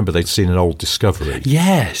 And do you remember they'd seen an old Discovery?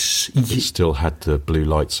 Yes. It still had the blue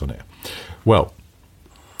lights on it. Well,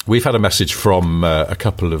 we've had a message from a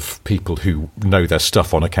couple of people who know their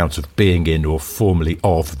stuff on account of being in or formerly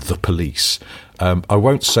of the police. I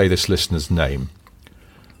won't say this listener's name,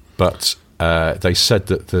 but they said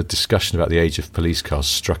that the discussion about the age of police cars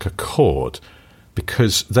struck a chord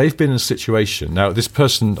because they've been in a situation. Now, this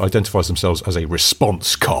person identifies themselves as a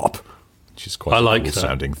response cop, which is quite a cool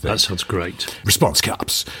sounding thing. That sounds great. Response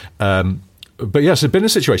cops. But yes, there'd been a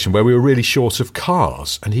situation where we were really short of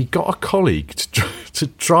cars, and he got a colleague to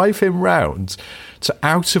drive him round to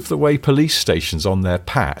out-of-the-way police stations on their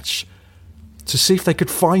patch to see if they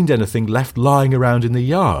could find anything left lying around in the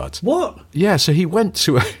yard. What? Yeah, so he went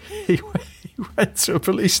to a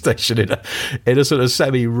police station in a sort of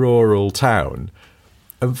semi-rural town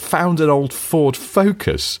and found an old Ford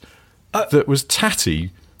Focus that was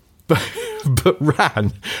tatty, but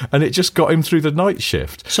ran, and it just got him through the night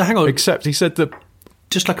shift. So hang on. Except he said that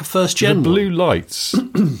just like a first gen, the blue lights.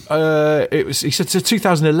 He said it's a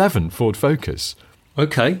 2011 Ford Focus.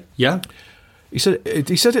 Okay, yeah. He said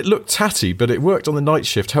it looked tatty, but it worked on the night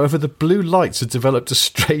shift. However, the blue lights had developed a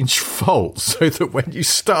strange fault, so that when you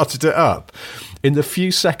started it up, in the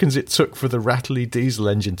few seconds it took for the rattly diesel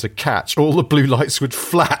engine to catch, all the blue lights would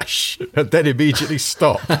flash and then immediately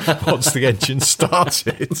stop once the engine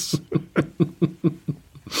started.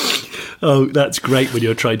 Oh, that's great when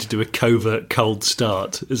you're trying to do a covert cold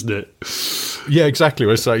start, isn't it? Yeah,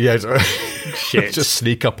 exactly. So, yeah, shit. Just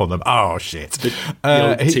sneak up on them. Oh, shit.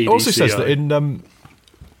 He also says that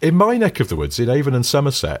in my neck of the woods, in Avon and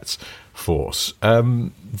Somerset Force,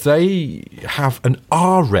 they have an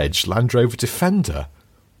R-Reg Land Rover Defender,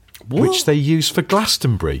 which they use for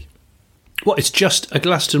Glastonbury. What, it's just a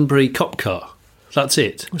Glastonbury cop car? That's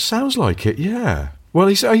it? Well, sounds like it, yeah. Well,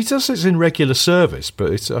 he says it's in regular service,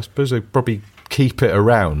 but I suppose they probably keep it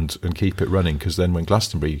around and keep it running, because then when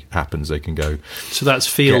Glastonbury happens, they can go. So that's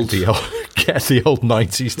field. Get the old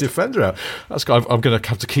 90s Defender out. I'm going to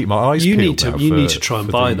have to keep my eyes peeled. You need to try and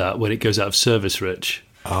buy that when it goes out of service, Rich.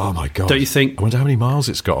 Oh my God! Don't you think? I wonder how many miles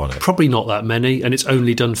it's got on it. Probably not that many, and it's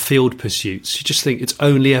only done field pursuits. You just think it's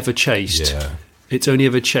only ever chased. Yeah. It's only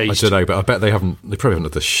ever chased. I don't know, but I bet they probably haven't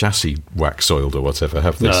had the chassis wax oiled or whatever,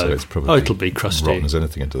 have they? No. So it's probably it'll be crusty. Rotten as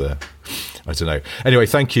anything into there. I don't know. Anyway,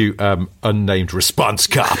 thank you, unnamed response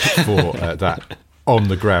cop, for that on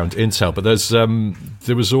the ground intel. But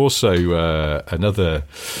there was also another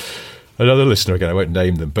another listener, again, I won't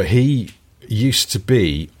name them, but he used to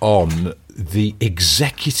be on the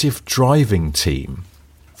executive driving team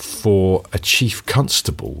for a chief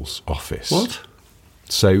constable's office. What?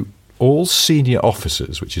 So all senior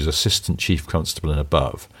officers, which is assistant chief constable and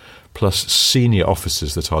above, plus senior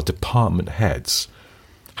officers that are department heads,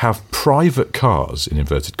 have private cars, in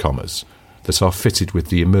inverted commas, that are fitted with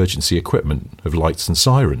the emergency equipment of lights and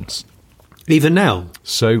sirens. Even now?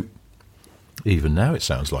 So even now, it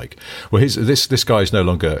sounds like. Well, this guy is no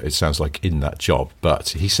longer, it sounds like, in that job. But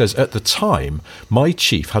he says, at the time, my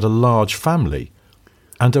chief had a large family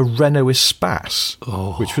and a Renault Espace,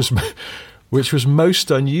 which was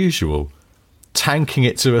most unusual, tanking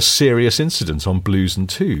it to a serious incident on Blues and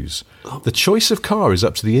Twos. The choice of car is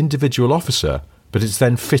up to the individual officer, but it's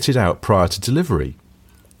then fitted out prior to delivery.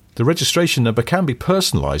 The registration number can be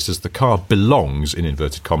personalised as the car belongs, in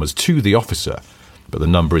inverted commas, to the officer, but the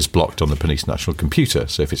number is blocked on the police national computer,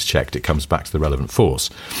 so if it's checked, it comes back to the relevant force.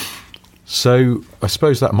 So I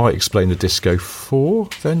suppose that might explain the Disco 4,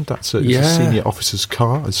 then. It's a senior officer's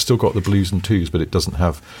car. It's still got the Blues and Twos, but it doesn't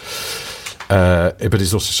have... but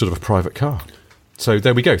it's also sort of a private car. So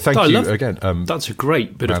there we go. Thank you again. That's a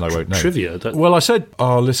great bit of trivia. Well, I said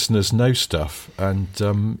our listeners know stuff, and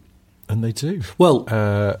they do. Well,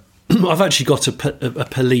 I've actually got a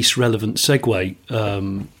police-relevant segue.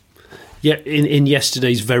 In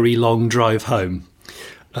yesterday's very long drive home,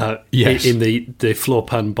 yes. in the floor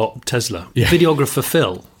pan bot Tesla, yeah. Videographer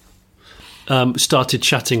Phil started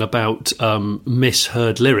chatting about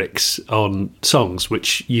misheard lyrics on songs,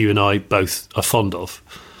 which you and I both are fond of.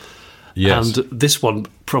 Yes. And this one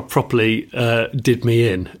properly did me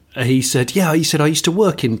in. He said, I used to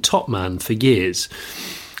work in Top Man for years.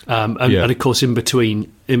 And of course, in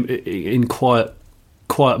between, in quiet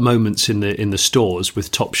moments in the stores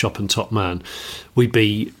with Top Shop and Top Man, we'd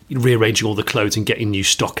be rearranging all the clothes and getting new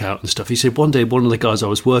stock out and stuff. He said one day one of the guys I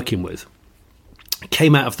was working with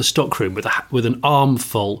came out of the stockroom with an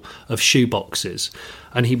armful of shoe boxes,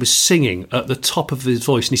 and he was singing at the top of his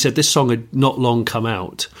voice. And he said this song had not long come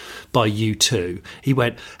out by U2. He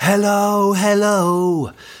went, "Hello,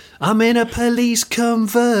 hello, I'm in a police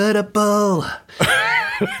convertible."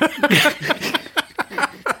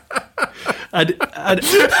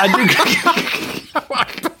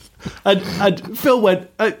 and Phil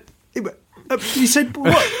went. He said,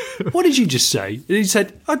 "What did you just say?" And he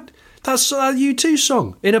said, "That's a U2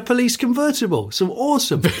 song in a police convertible. So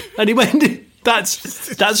awesome!" And he went,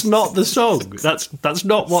 "That's not the song. That's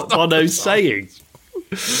not what Bono's saying."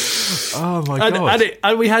 Oh my god!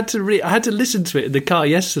 And we had to I had to listen to it in the car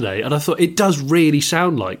yesterday, and I thought it does really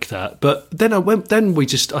sound like that. But then I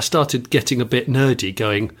started getting a bit nerdy,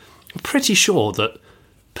 going, "I'm pretty sure that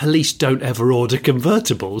police don't ever order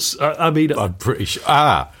convertibles." I'm pretty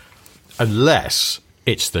sure. Unless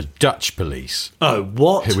it's the Dutch police. Oh,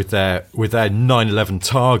 what? With their 911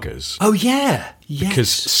 Targas. Oh, yeah. Yes. Because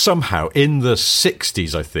somehow in the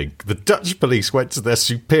 60s, I think, the Dutch police went to their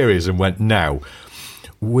superiors and went, "Now,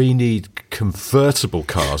 we need convertible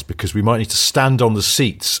cars because we might need to stand on the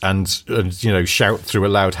seats and shout through a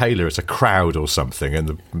loud hailer at a crowd or something." And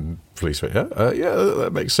the police went, yeah,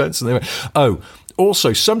 that makes sense. And they went, "Oh,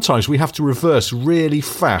 also, sometimes we have to reverse really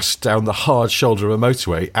fast down the hard shoulder of a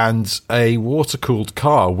motorway, and a water-cooled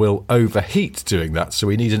car will overheat doing that, so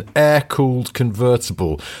we need an air-cooled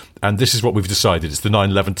convertible. And this is what we've decided, it's the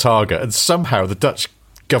 911 Targa." And somehow the Dutch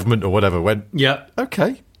government or whatever went, "Yeah,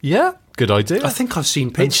 okay, yeah, good idea." I think I've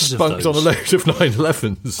seen pictures of those. And spunked on a load of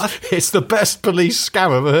 911s. It's the best police scam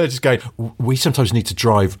I've ever heard. Just going, "We sometimes need to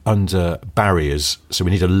drive under barriers, so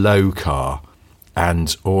we need a low car.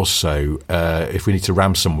 And also, if we need to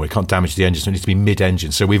ram somewhere, we can't damage the engine, so we need to be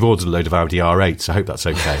mid-engine. So we've ordered a load of Audi R8s. I hope that's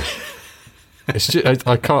okay." It's just,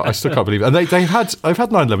 I still can't believe it. And I've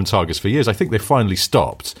had 911 Targas for years. I think they finally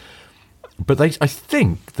stopped. But I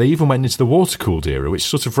think they even went into the water-cooled era, which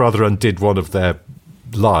sort of rather undid one of their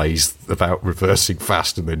lies about reversing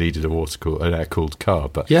fast and they needed an air-cooled car.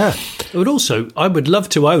 But yeah. I would love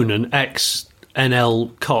to own an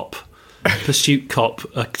ex-NL cop, Pursuit Cop,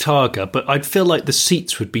 a Targa, but I'd feel like the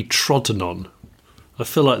seats would be trodden on. I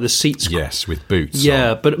feel like the seats... Yes, with boots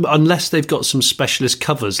Yeah, on. but unless they've got some specialist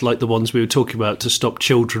covers like the ones we were talking about to stop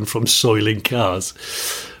children from soiling cars.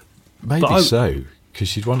 Maybe so,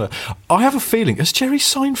 because you'd want to... I have a feeling, has Jerry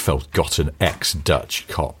Seinfeld got an ex-Dutch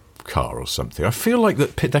cop car or something? I feel like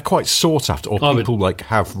that they're quite sought after, or people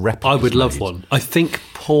have replicas. I would love made. one. I think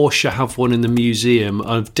Porsche have one in the museum.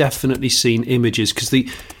 I've definitely seen images, because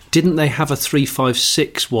didn't they have a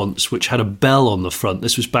 356 once which had a bell on the front?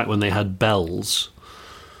 This was back when they had bells.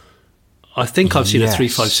 I think I've seen a Yes.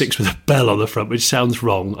 356 with a bell on the front, which sounds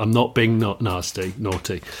wrong. I'm not being naughty.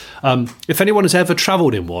 If anyone has ever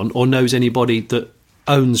travelled in one or knows anybody that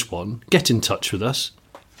owns one, get in touch with us.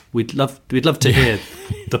 We'd love to hear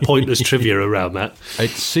the pointless trivia around that.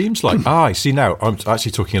 It seems like I see now. I'm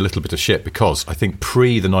actually talking a little bit of shit because I think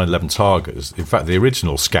pre the 911 Targas, in fact, the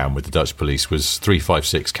original scam with the Dutch police was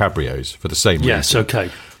 356 cabrios for the same reason. Yes, okay.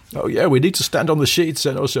 Oh yeah, we need to stand on the sheets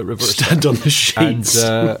and also reverse. Stand on the sheets.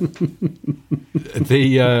 And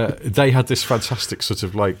they had this fantastic sort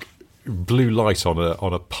of like blue light on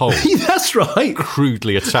a pole. That's right.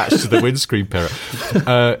 Crudely attached to the windscreen mirror.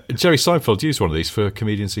 Jerry Seinfeld used one of these for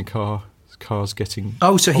comedians in cars getting.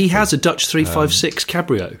 Oh, so he has a Dutch 356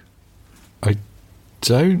 cabrio. I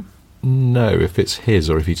don't know if it's his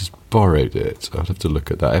or if he just borrowed it. I'll have to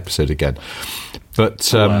look at that episode again.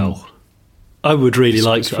 But Wow. I would really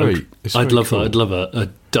like that. I'd love cool. that. I'd love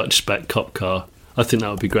a Dutch spec cop car. I think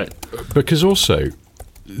that would be great. Because also,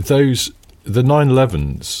 the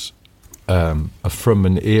 911s are from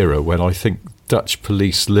an era when I think Dutch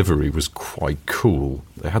police livery was quite cool.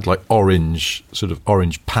 They had like orange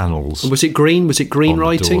panels. Was it green? Was it green on the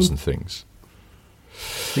writing? doors and things.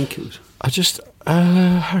 I think it was. I just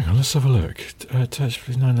hang on. Let's have a look. Dutch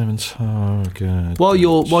 911 Targa. While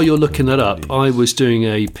you're looking that up, I was doing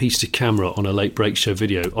a piece to camera on a late break show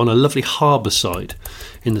video on a lovely harbour side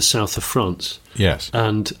in the south of France. Yes.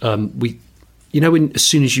 And we, when as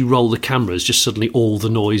soon as you roll the cameras, just suddenly all the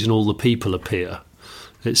noise and all the people appear.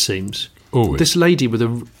 It seems. Always. This lady with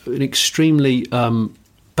an extremely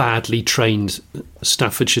badly trained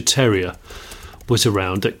Staffordshire Terrier was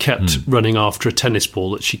around that kept running after a tennis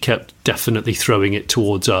ball that she kept definitely throwing it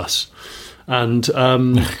towards us. And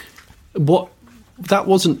that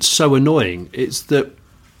wasn't so annoying. It's that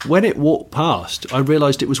when it walked past, I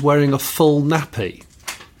realised it was wearing a full nappy.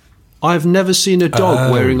 I've never seen a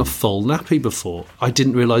dog wearing a full nappy before. I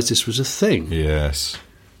didn't realise this was a thing. Yes.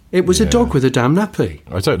 It was a dog with a damn nappy.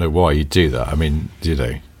 I don't know why you do that. I mean,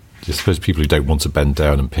 I suppose people who don't want to bend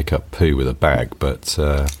down and pick up poo with a bag, but...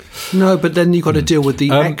 No, but then you've got to deal with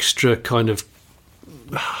the extra kind of...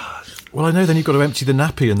 Well, I know then you've got to empty the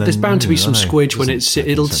nappy and then... There's bound to be some squidge when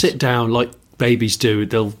it'll sit down like babies do.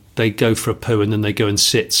 They go for a poo and then they go and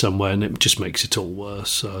sit somewhere and it just makes it all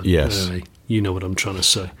worse. So, yes. Anyway, you know what I'm trying to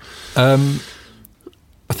say. I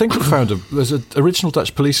think I found there's an original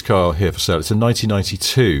Dutch police car here for sale. It's a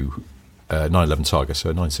 1992 911 Targa, so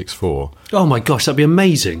a 964. Oh my gosh, that'd be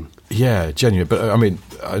amazing. Yeah, genuine. But I mean,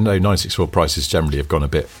 I know 964 prices generally have gone a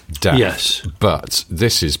bit down. Yes. But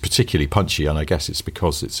this is particularly punchy, and I guess it's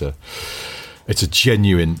because it's a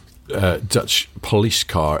genuine Dutch police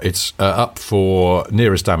car. It's up for,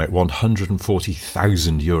 near as damn it,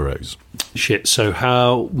 €140,000. Shit, so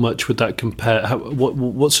how much would that compare?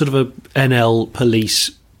 What sort of a NL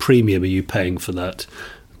police premium are you paying for that?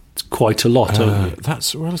 It's quite a lot, aren't you?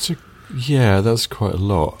 That's quite a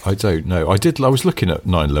lot. I don't know. I was looking at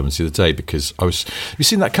 911s the other day because you've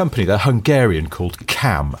seen that company, they're Hungarian, called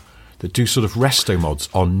CAM, that do sort of resto mods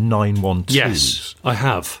on 912s. Yes, I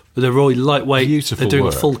have. They're really lightweight. Beautiful They're doing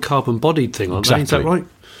work. a full carbon-bodied thing, aren't they? Is that right?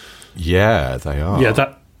 Yeah, they are.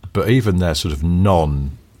 Yeah, But even their sort of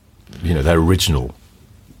their original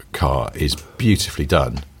car is beautifully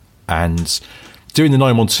done. And doing the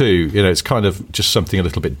 912, it's kind of just something a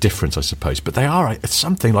little bit different, I suppose. But it's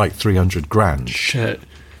something like 300 grand. Shit.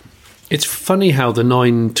 It's funny how the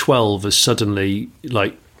 912 has suddenly,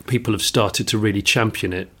 like, people have started to really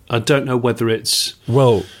champion it. I don't know whether it's...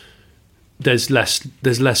 Well... There's less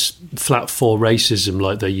flat four racism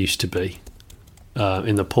like there used to be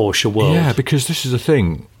in the Porsche world. Yeah, because this is the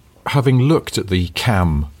thing. Having looked at the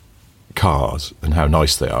CAM cars and how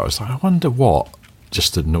nice they are, I was like, I wonder what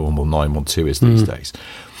just a normal 912 is these days.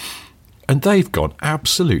 And they've gone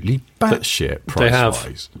absolutely batshit price-wise. They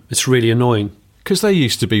have. It's really annoying. Because they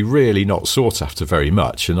used to be really not sought after very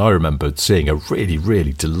much. And I remember seeing a really,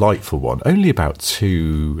 really delightful one only about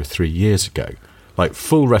 2 or 3 years ago. Like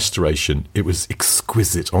full restoration. It was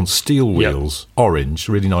exquisite on steel wheels, orange,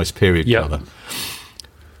 really nice period colour.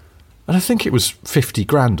 And I think it was 50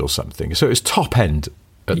 grand or something. So it was top end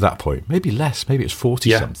at that point. Maybe less. Maybe it was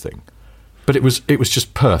 40 something. But it was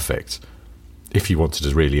just perfect if you wanted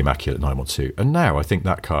a really immaculate 912. And now I think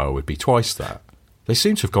that car would be twice that. They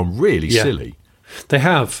seem to have gone really silly. They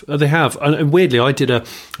have. And weirdly, I did a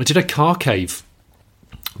car cave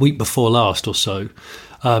week before last or so.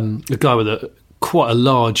 A guy with quite a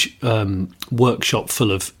large workshop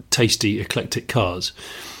full of tasty, eclectic cars.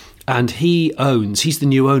 And he's the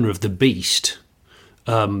new owner of the Beast,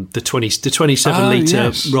 the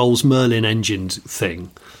 27-litre Rolls Merlin engine thing.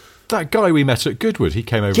 That guy we met at Goodwood, he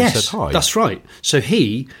came over and said hi. That's right. So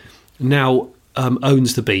he now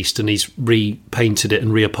owns the beast, and he's repainted it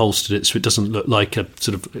and reupholstered it so it doesn't look like a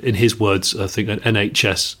sort of, in his words, I think, an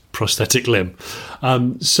NHS prosthetic limb.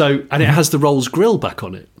 And it has the Rolls grille back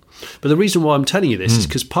on it. But the reason why I'm telling you this is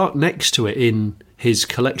because parked next to it in his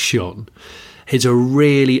collection is a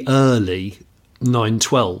really early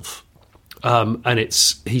 912, and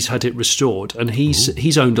he's had it restored, and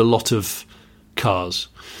he's owned a lot of cars.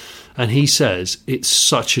 And he says it's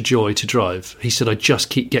such a joy to drive. He said, I just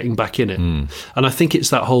keep getting back in it. And I think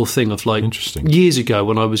it's that whole thing of like years ago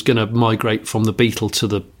when I was going to migrate from the Beetle to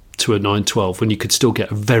a 912, when you could still get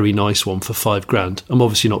a very nice one for $5,000. I'm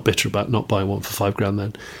obviously not bitter about not buying one for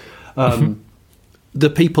 $5,000 then. The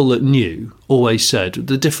people that knew always said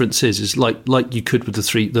the difference is like you could with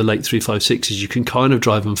the late 356s, you can kind of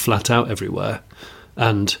drive them flat out everywhere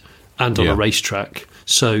and on a racetrack.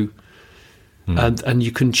 So. And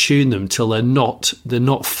you can tune them till they're not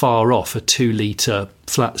far off a 2-litre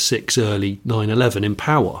flat six early 911 in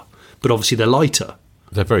power, but obviously they're lighter.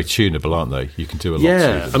 They're very tunable, aren't they? You can do a lot.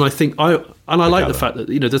 Yeah, and I think I like the fact that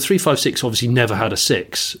the 356 obviously never had a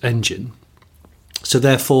 6 engine, so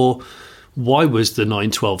therefore, why was the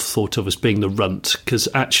 912 thought of as being the runt? Because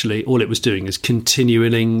actually, all it was doing is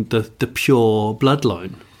continuing the pure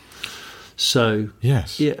bloodline. So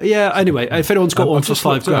yes, yeah. Anyway, if anyone's got one for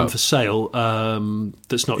 $5,000 for sale,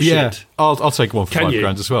 that's not shit. I'll take one for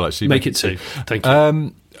 $5,000 as well. Actually, make it 2. Thank you.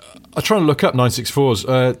 I'm trying to look up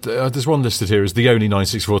 964s. There's one listed here as the only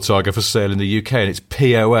 964 Targa for sale in the UK, and it's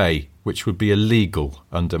POA, which would be illegal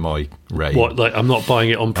under my reign. What? Like, I'm not buying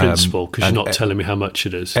it on principle because you're not telling me how much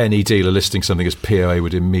it is. Any dealer listing something as POA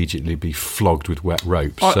would immediately be flogged with wet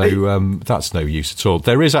rope. So that's no use at all.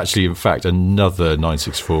 There is actually, in fact, another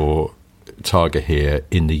 964 Targa here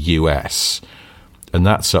in the US, and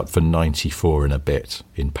that's up for 94 and a bit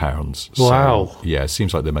in pounds. Wow. So, yeah, it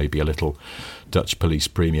seems like there may be a little Dutch police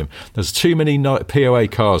premium. There's too many POA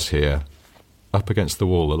cars here up against the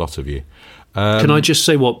wall, a lot of you. Can I just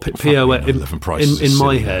say what POA in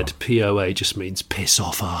my head? Now. POA just means piss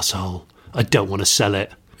off, arsehole. I don't want to sell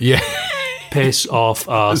it. Yeah. Piss off,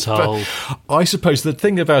 arsehole. I suppose the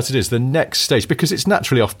thing about it is the next stage, because it's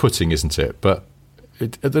naturally off-putting, isn't it? But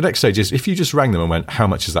the next stage is if you just rang them and went, how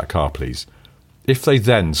much is that car, please? If they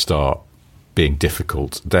then start being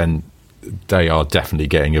difficult, then they are definitely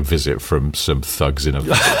getting a visit from some thugs in a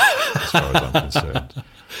van, as far as I'm concerned.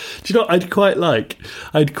 Do you know what I'd quite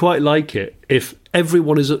like it if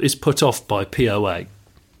everyone is put off by POA,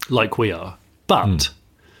 like we are. But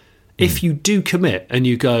if you do commit and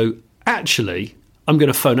you go, actually, I'm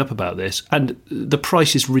going to phone up about this, and the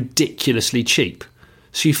price is ridiculously cheap.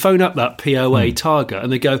 So you phone up that POA Targa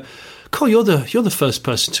and they go, cool, you're the first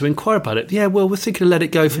person to inquire about it. Yeah, well, we're thinking to let it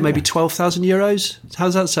go for maybe €12,000. How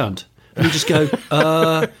does that sound? And you just go,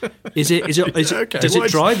 is it okay? Does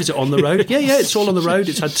it drive? Is it on the road? Yeah, it's all on the road.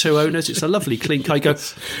 It's had 2 owners. It's a lovely clean car. I go,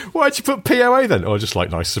 why'd you put POA then? Or just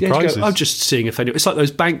like nice surprises? I'm just seeing if anyone. It's like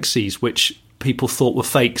those Banksies, which people thought were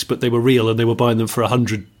fakes, but they were real, and they were buying them for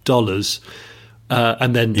 $100.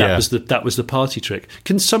 And then that was the party trick.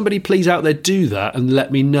 Can somebody please out there do that and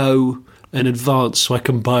let me know in advance so I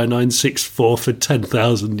can buy a 964 for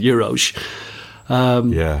 €10,000?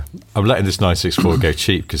 Yeah, I'm letting this 964 go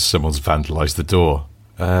cheap because someone's vandalised the door.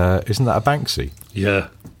 Isn't that a Banksy? Yeah.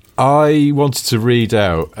 I wanted to read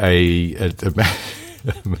out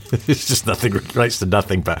it's just nothing, relates to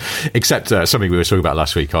nothing, but except something we were talking about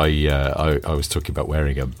last week. I was talking about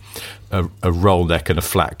wearing a roll neck and a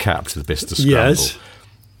flat cap to the Bicester Scramble. Yes.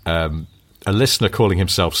 A listener calling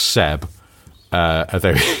himself Seb,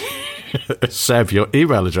 Seb, your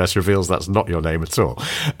email address reveals that's not your name at all.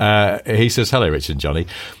 He says, hello, Richard and Johnny.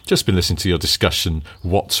 Just been listening to your discussion,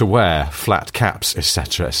 what to wear, flat caps,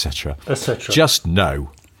 etc., etc. Just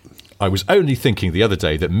know, I was only thinking the other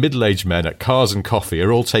day that middle-aged men at Cars and Coffee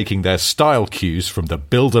are all taking their style cues from the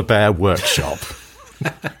Build-A-Bear workshop.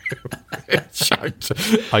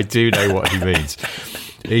 I do know what he means.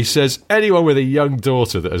 He says, anyone with a young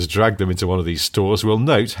daughter that has dragged them into one of these stores will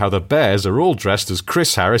note how the bears are all dressed as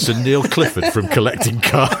Chris Harris and Neil Clifford from Collecting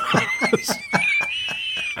Cars.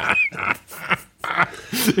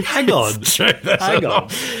 Hang on.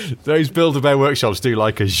 Those Build-A-Bear workshops do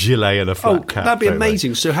like a gilet and a flat cap. That'd be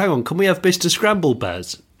amazing. So hang on, can we have Bicester Scramble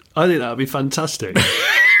bears? I think that would be fantastic.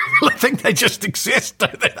 I think they just exist,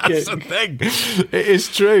 don't they? That's the thing. It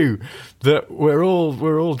is true that we're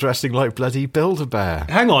all dressing like bloody Build-A-Bear.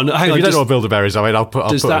 Hang on. If you don't know what Build-A-Bear is, I mean, I'll put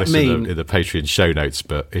this in the Patreon show notes,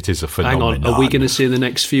 but it is a phenomenon. Hang on, are we going to see in the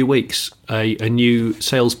next few weeks a new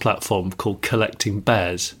sales platform called Collecting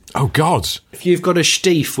Bears? Oh, God. If you've got a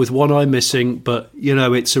Stief with one eye missing, but,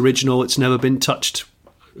 it's original, it's never been touched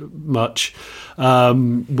much,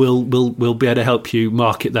 we'll be able to help you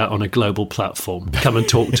market that on a global platform. Come and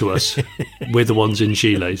talk to us. We're the ones in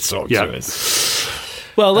Chile. Talk to us.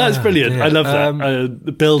 Well, that's brilliant. Dear. I love that.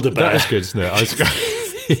 The Build-A-Bear. That is good, isn't it?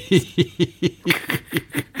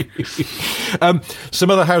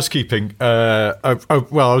 Some other housekeeping. I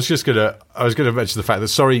was going to mention the fact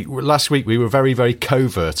that last week we were very, very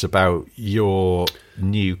covert about your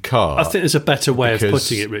new car. I think there's a better way of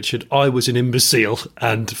putting it, Richard. I was an imbecile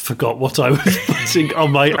and forgot what I was putting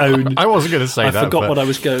on my own. I wasn't going to say that. I forgot what I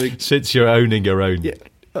was going. Since you're owning your own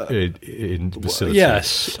in facility,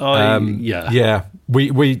 yes, yeah.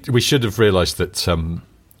 We should have realised that.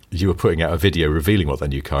 You were putting out a video revealing what their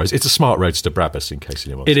new car is. It's a smart Roadster Brabus, in case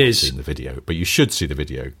anyone hasn't seen the video. But you should see the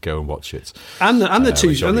video. Go and watch it. And the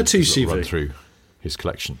 2CV. Run through his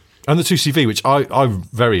collection. And the 2CV, which I'm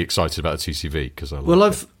very excited about the 2CV because I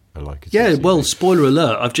like it. Yeah, well, spoiler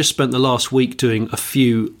alert, I've just spent the last week doing a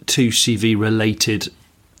few 2CV related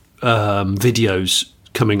videos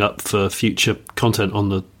coming up for future content on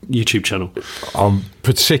the YouTube channel. I'm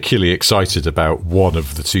particularly excited about one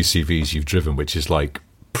of the 2CVs you've driven, which is like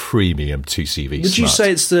premium 2CV. Would you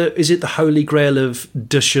say is it the holy grail of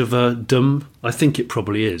de chevauxdom? I think it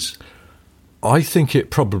probably is. I think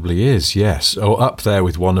it probably is, yes. Or up there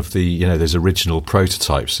with one of the, there's original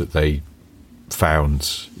prototypes that they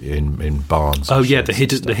found in barns. Oh yeah, the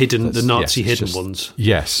Nazi hidden ones.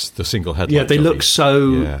 Yes, the single headlight. Yeah, they look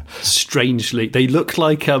so strangely. They look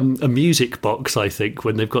like a music box. I think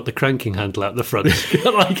when they've got the cranking handle out the front.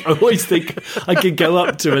 Like I always think I could go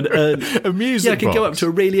up to a music. Yeah, I can go up to a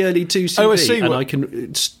really early 2CV and I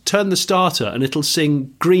can turn the starter and it'll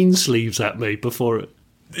sing Greensleeves at me before it.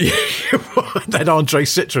 Then Andre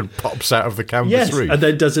Citroen pops out of the canvas roof and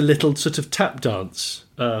then does a little sort of tap dance.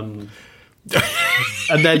 and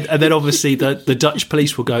then obviously the Dutch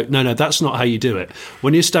police will go, no, that's not how you do it.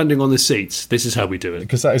 When you're standing on the seats, this is how we do it.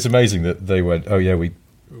 Because that is amazing that they went, oh yeah, we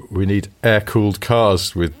need air-cooled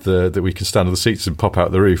cars with that we can stand on the seats and pop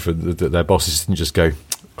out the roof, and their bosses didn't just go,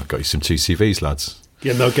 I've got you some 2CVs, lads.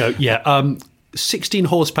 Yeah, and they'll go, 16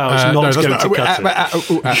 horsepower is not going to cut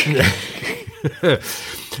it.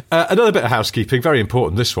 Another bit of housekeeping, very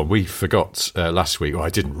important, this one. We forgot last week, or I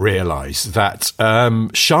didn't realise, that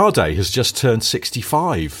Sade has just turned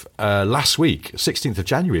 65 last week. 16th of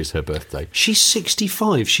January is her birthday. She's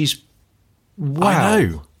 65. Wow. I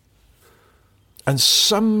know. And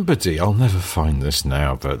somebody, I'll never find this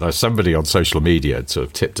now, but there's somebody on social media sort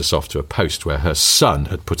of tipped us off to a post where her son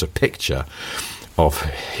had put a picture of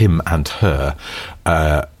him and her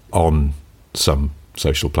on some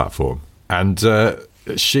social platform. And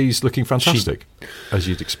she's looking fantastic, as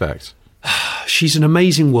you'd expect. She's an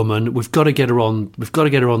amazing woman. We've got to get her on. We've got to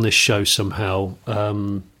get her on this show somehow.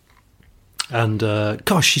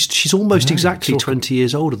 Gosh, she's almost exactly 20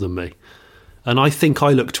 years older than me, and I think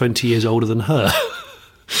I look 20 years older than her.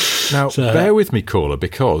 Now, bear with me, caller,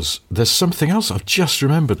 because there's something else I've just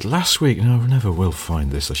remembered last week. No, I never will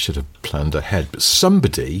find this. I should have planned ahead. But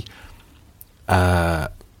somebody put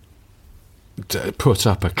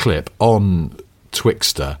up a clip on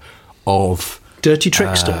Twixter of Dirty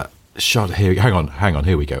Trickster. Hang on.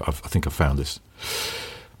 Here we go. I think I found this.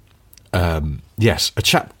 Yes, a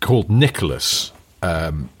chap called Nicholas.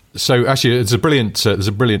 So actually, there's a brilliant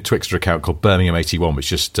Twixter account called Birmingham 81, which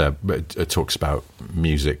just talks about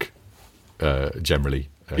music generally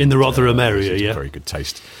in the Rotherham area. Yeah, very good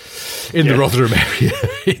taste in the Rotherham area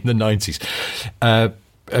in the 90s.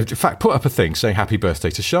 In fact, put up a thing saying happy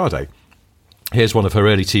birthday to Sade. Here's one of her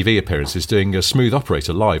early TV appearances doing a Smooth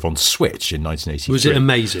Operator live on Switch in 1983. Was it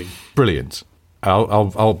amazing? Brilliant.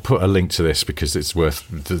 I'll put a link to this because it's worth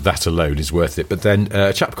that alone is worth it. But then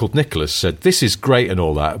a chap called Nicholas said, "This is great and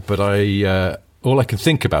all that, but all I can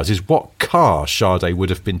think about is what car Sade would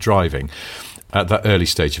have been driving at that early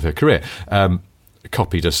stage of her career."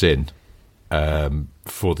 Copied us in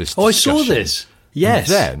for this. Oh, discussion. I saw this. Yes.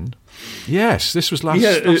 And then. Yes, this was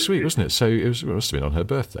last week, wasn't it? So it must have been on her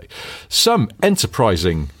birthday. Some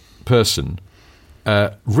enterprising person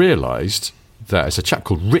realised that it's a chap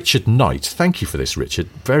called Richard Knight. Thank you for this, Richard.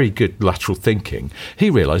 Very good lateral thinking. He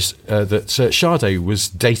realised that Sade was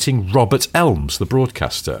dating Robert Elms, the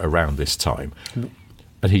broadcaster, around this time.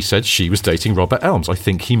 And he said she was dating Robert Elms. I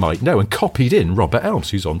think he might know, and copied in Robert Elms,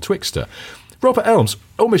 who's on Twixter. Robert Elms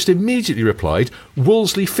almost immediately replied,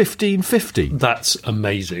 Wolseley 1550. That's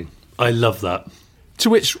amazing. I love that. To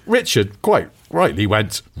which Richard quite rightly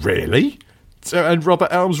went, really? And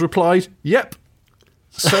Robert Elms replied, yep.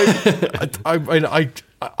 So I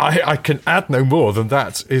can add no more than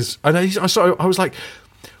that. And I was like,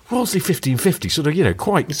 Wolseley 1550, sort of,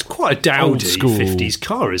 quite... It's quite a dowdy 50s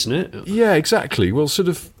car, isn't it? Yeah, exactly. Well, sort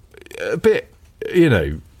of a bit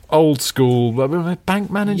old school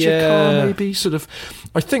bank manager car, maybe sort of.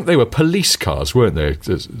 I think they were police cars, weren't they?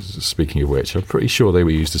 Speaking of which, I'm pretty sure they were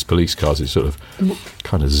used as police cars. It's sort of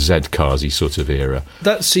kind of Z-carsy sort of era.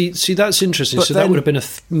 That's interesting. But so that would have been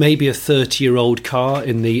maybe a 30-year-old car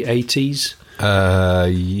in the 80s.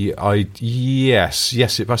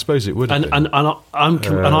 Yes, I suppose it would have been. And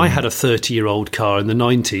I had a 30-year-old car in the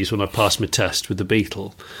 90s when I passed my test with the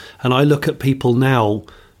Beetle, and I look at people now,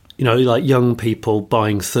 like young people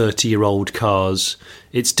buying 30-year-old cars.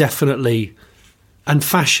 It's definitely, and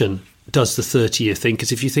fashion does the 30-year thing,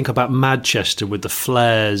 because if you think about Manchester with the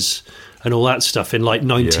flares and all that stuff in like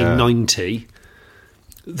 1990,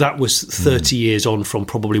 that was 30 years on from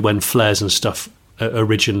probably when flares and stuff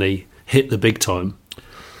originally hit the big time.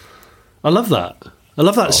 I love that. I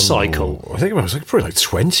love that cycle. I think it was probably like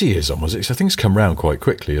 20 years on, was it? So things come round quite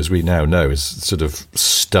quickly, as we now know, is sort of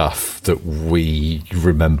stuff that we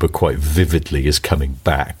remember quite vividly is coming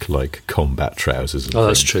back, like combat trousers. And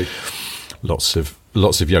that's true.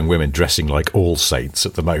 Lots of young women dressing like All Saints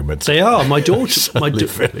at the moment. They are. My daughter, my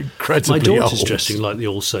incredibly daughter's old. dressing like the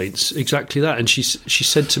All Saints. Exactly that. And she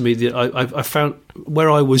said to me that I found where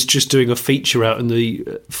I was just doing a feature out in the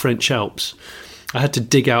French Alps, I had to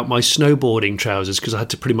dig out my snowboarding trousers because I had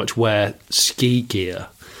to pretty much wear ski gear.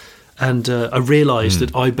 And I realised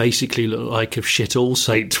that I basically look like a shit All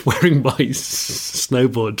Saint wearing my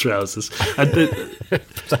snowboard trousers. And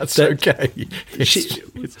that's okay.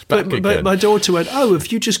 It's back again. But my daughter went, "Oh, have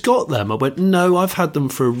you just got them?" I went, "No, I've had them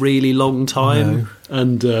for a really long time,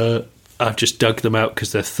 and I've just dug them out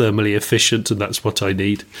because they're thermally efficient, and that's what I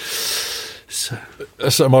need."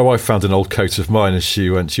 So my wife found an old coat of mine and she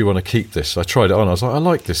went, "Do you want to keep this?" I tried it on. I was like, "I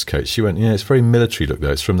like this coat." She went, "Yeah, it's very military look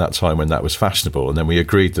though. It's from that time when that was fashionable." And then we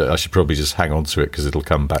agreed that I should probably just hang on to it because it'll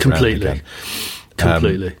come back round again.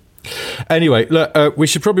 Completely. Anyway, look, we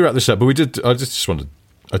should probably wrap this up. But I did just want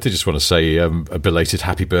to say a belated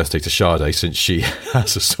happy birthday to Sade, since she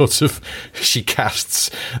has she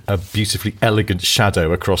casts a beautifully elegant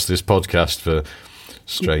shadow across this podcast for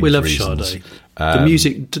strange reasons. We love Sade. The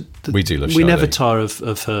music, we do love Sade. We never tire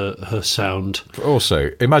of her sound. Also,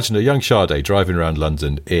 imagine a young Sade driving around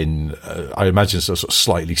London in, I imagine, sort of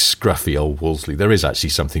slightly scruffy old Wolseley. There is actually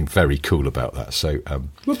something very cool about that. So,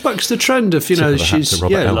 well, bucks the trend of she's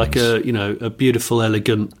like a beautiful,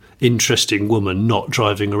 elegant, interesting woman not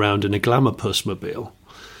driving around in a glamour pussmobile.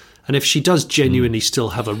 And if she does genuinely still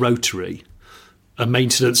have a rotary, a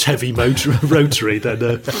maintenance-heavy rotary,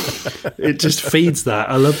 then it just feeds that.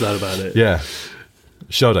 I love that about it. Yeah.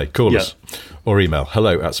 Sade, call us or email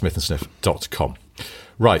hello@smithandsniff.com.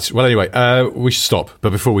 Right. Well, anyway, we should stop. But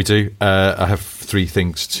before we do, I have 3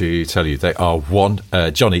 things to tell you. They are: 1,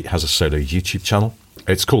 Johnny has a solo YouTube channel.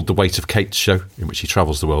 It's called The Weight of Kate Show, in which he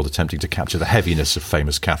travels the world attempting to capture the heaviness of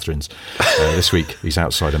famous Catherines. This week, he's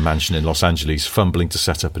outside a mansion in Los Angeles, fumbling to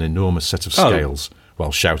set up an enormous set of scales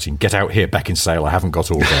while shouting, "Get out here, Beckinsale, I haven't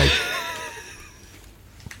got all day."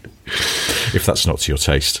 If that's not to your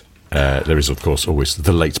taste, there is, of course, always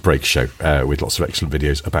the Late Break Show with lots of excellent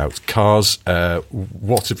videos about cars.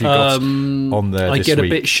 What have you got on there this week?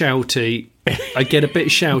 I get a bit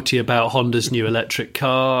shouty about Honda's new electric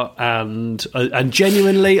car, and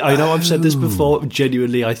genuinely, I know I've said this before,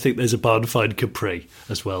 genuinely, I think there's a barn-find Capri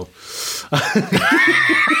as well.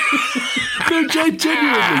 No,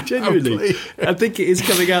 genuinely. I think it is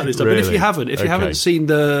coming out this time. Really? But if you haven't seen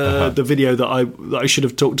the video that I should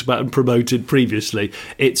have talked about and promoted previously,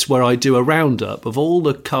 it's where I do a roundup of all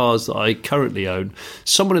the cars that I currently own.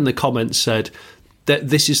 Someone in the comments said that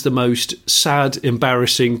this is the most sad,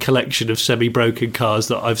 embarrassing collection of semi-broken cars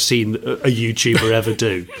that I've seen a YouTuber ever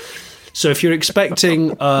do. So if you're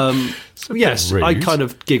expecting, yes, rude. I kind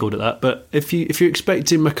of giggled at that. But if you're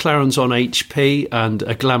expecting McLarens on HP and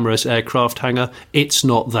a glamorous aircraft hangar, it's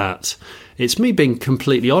not that. It's me being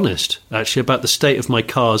completely honest, actually, about the state of my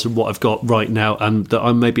cars and what I've got right now, and that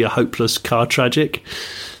I'm maybe a hopeless car tragic.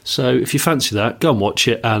 So if you fancy that, go and watch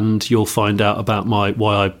it, and you'll find out about why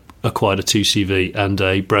I acquired a 2CV and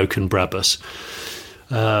a broken Brabus.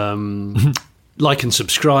 Like and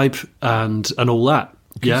subscribe and all that.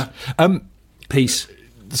 Yeah. Peace.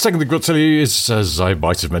 The second thing I've got to tell you is, as I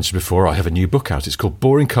might have mentioned before, I have a new book out. It's called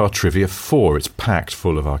Boring Car Trivia 4. It's packed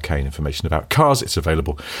full of arcane information about cars. It's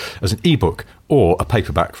available as an ebook or a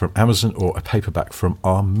paperback from Amazon or a paperback from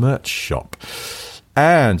our merch shop.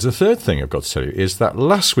 And the third thing I've got to tell you is that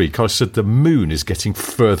last week I said the moon is getting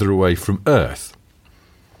further away from Earth.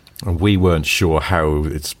 And we weren't sure how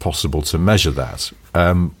it's possible to measure that.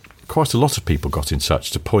 Quite a lot of people got in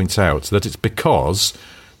touch to point out that it's because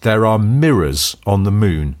there are mirrors on the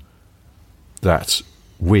moon that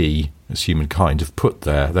we, as humankind, have put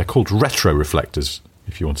there. They're called retroreflectors,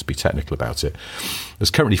 if you want to be technical about it.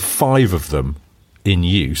 There's currently 5 of them in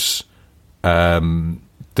use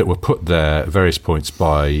that were put there at various points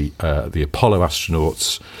by the Apollo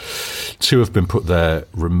astronauts. 2 have been put there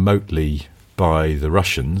remotely by the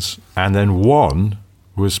Russians, and then 1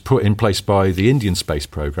 was put in place by the Indian space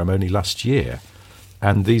program only last year.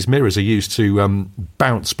 And these mirrors are used to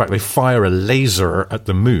bounce back. They fire a laser at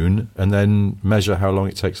the moon and then measure how long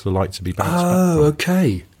it takes the light to be bounced back. Oh,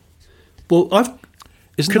 okay. Well,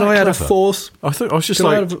 Can I add a fourth? I thought I was just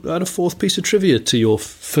I add a fourth piece of trivia to your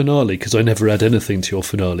finale? Because I never add anything to your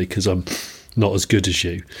finale because I'm not as good as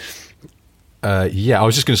you. I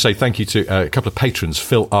was just going to say thank you to a couple of patrons,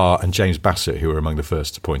 Phil R. and James Bassett, who were among the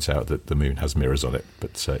first to point out that the moon has mirrors on it.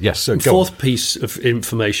 But yes, so go fourth on. Piece of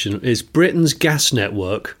information is Britain's gas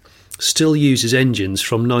network still uses engines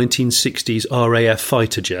from 1960s RAF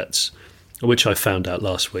fighter jets, which I found out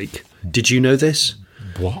last week. Did you know this?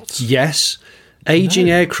 What? Yes.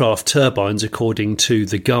 Aging aircraft turbines, according to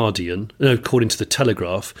The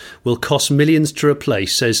Telegraph, will cost millions to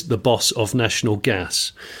replace, says the boss of National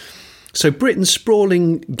Gas. So Britain's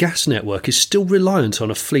sprawling gas network is still reliant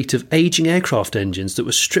on a fleet of ageing aircraft engines that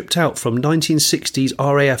were stripped out from 1960s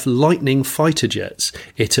RAF Lightning fighter jets.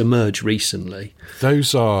 It emerged recently.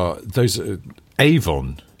 Those are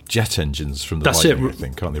Avon jet engines from the Lightning, I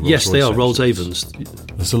think, aren't they? Yes, they are, Rolls-Avons.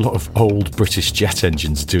 There's a lot of old British jet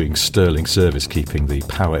engines doing sterling service, keeping the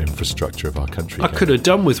power infrastructure of our country I going. could have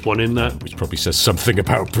done with one in that. Which probably says something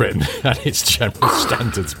about Britain and its general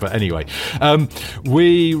standards. But anyway,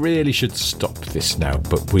 we really should stop this now,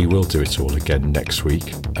 but we will do it all again next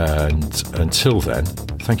week. And until then,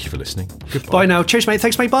 thank you for listening. Goodbye. Bye now. Cheers, mate.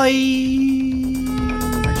 Thanks, mate. Bye.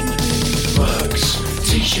 Mugs,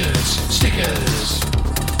 t-shirts, stickers.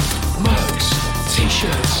 Mugs,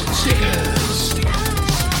 t-shirts, stickers.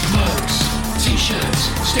 Mugs, t-shirts,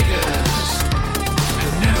 stickers.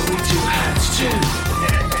 And now we do hats too.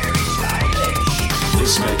 They're very stylish.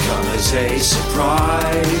 This may come as a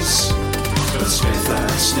surprise, but Smith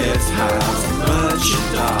and Sniff have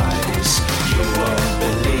merchandise. You won't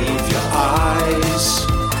believe your eyes.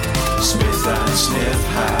 Smith and Sniff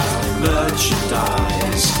have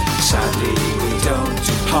merchandise. Sadly, we don't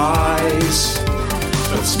do pies,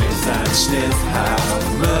 but Smith and Sniff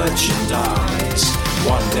have merchandise.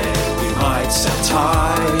 One day we might sell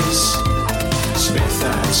ties. Smith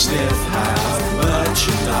and Sniff have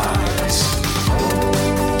merchandise.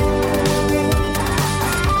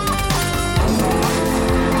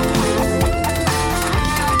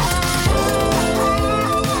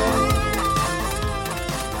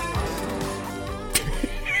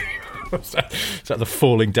 Is that the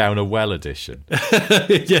falling down a well edition?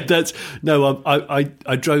 Yeah,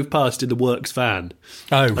 I drove past in the works van.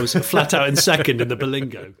 Oh. I was flat out in second in the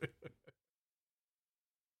Berlingo.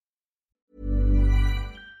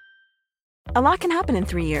 A lot can happen in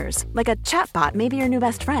 3 years, like a chatbot may be your new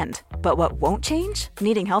best friend. But what won't change?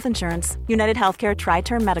 Needing health insurance. United Healthcare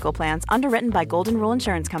Tri-Term Medical Plans, underwritten by Golden Rule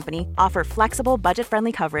Insurance Company, offer flexible,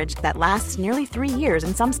 budget-friendly coverage that lasts nearly 3 years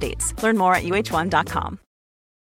in some states. Learn more at uh1.com.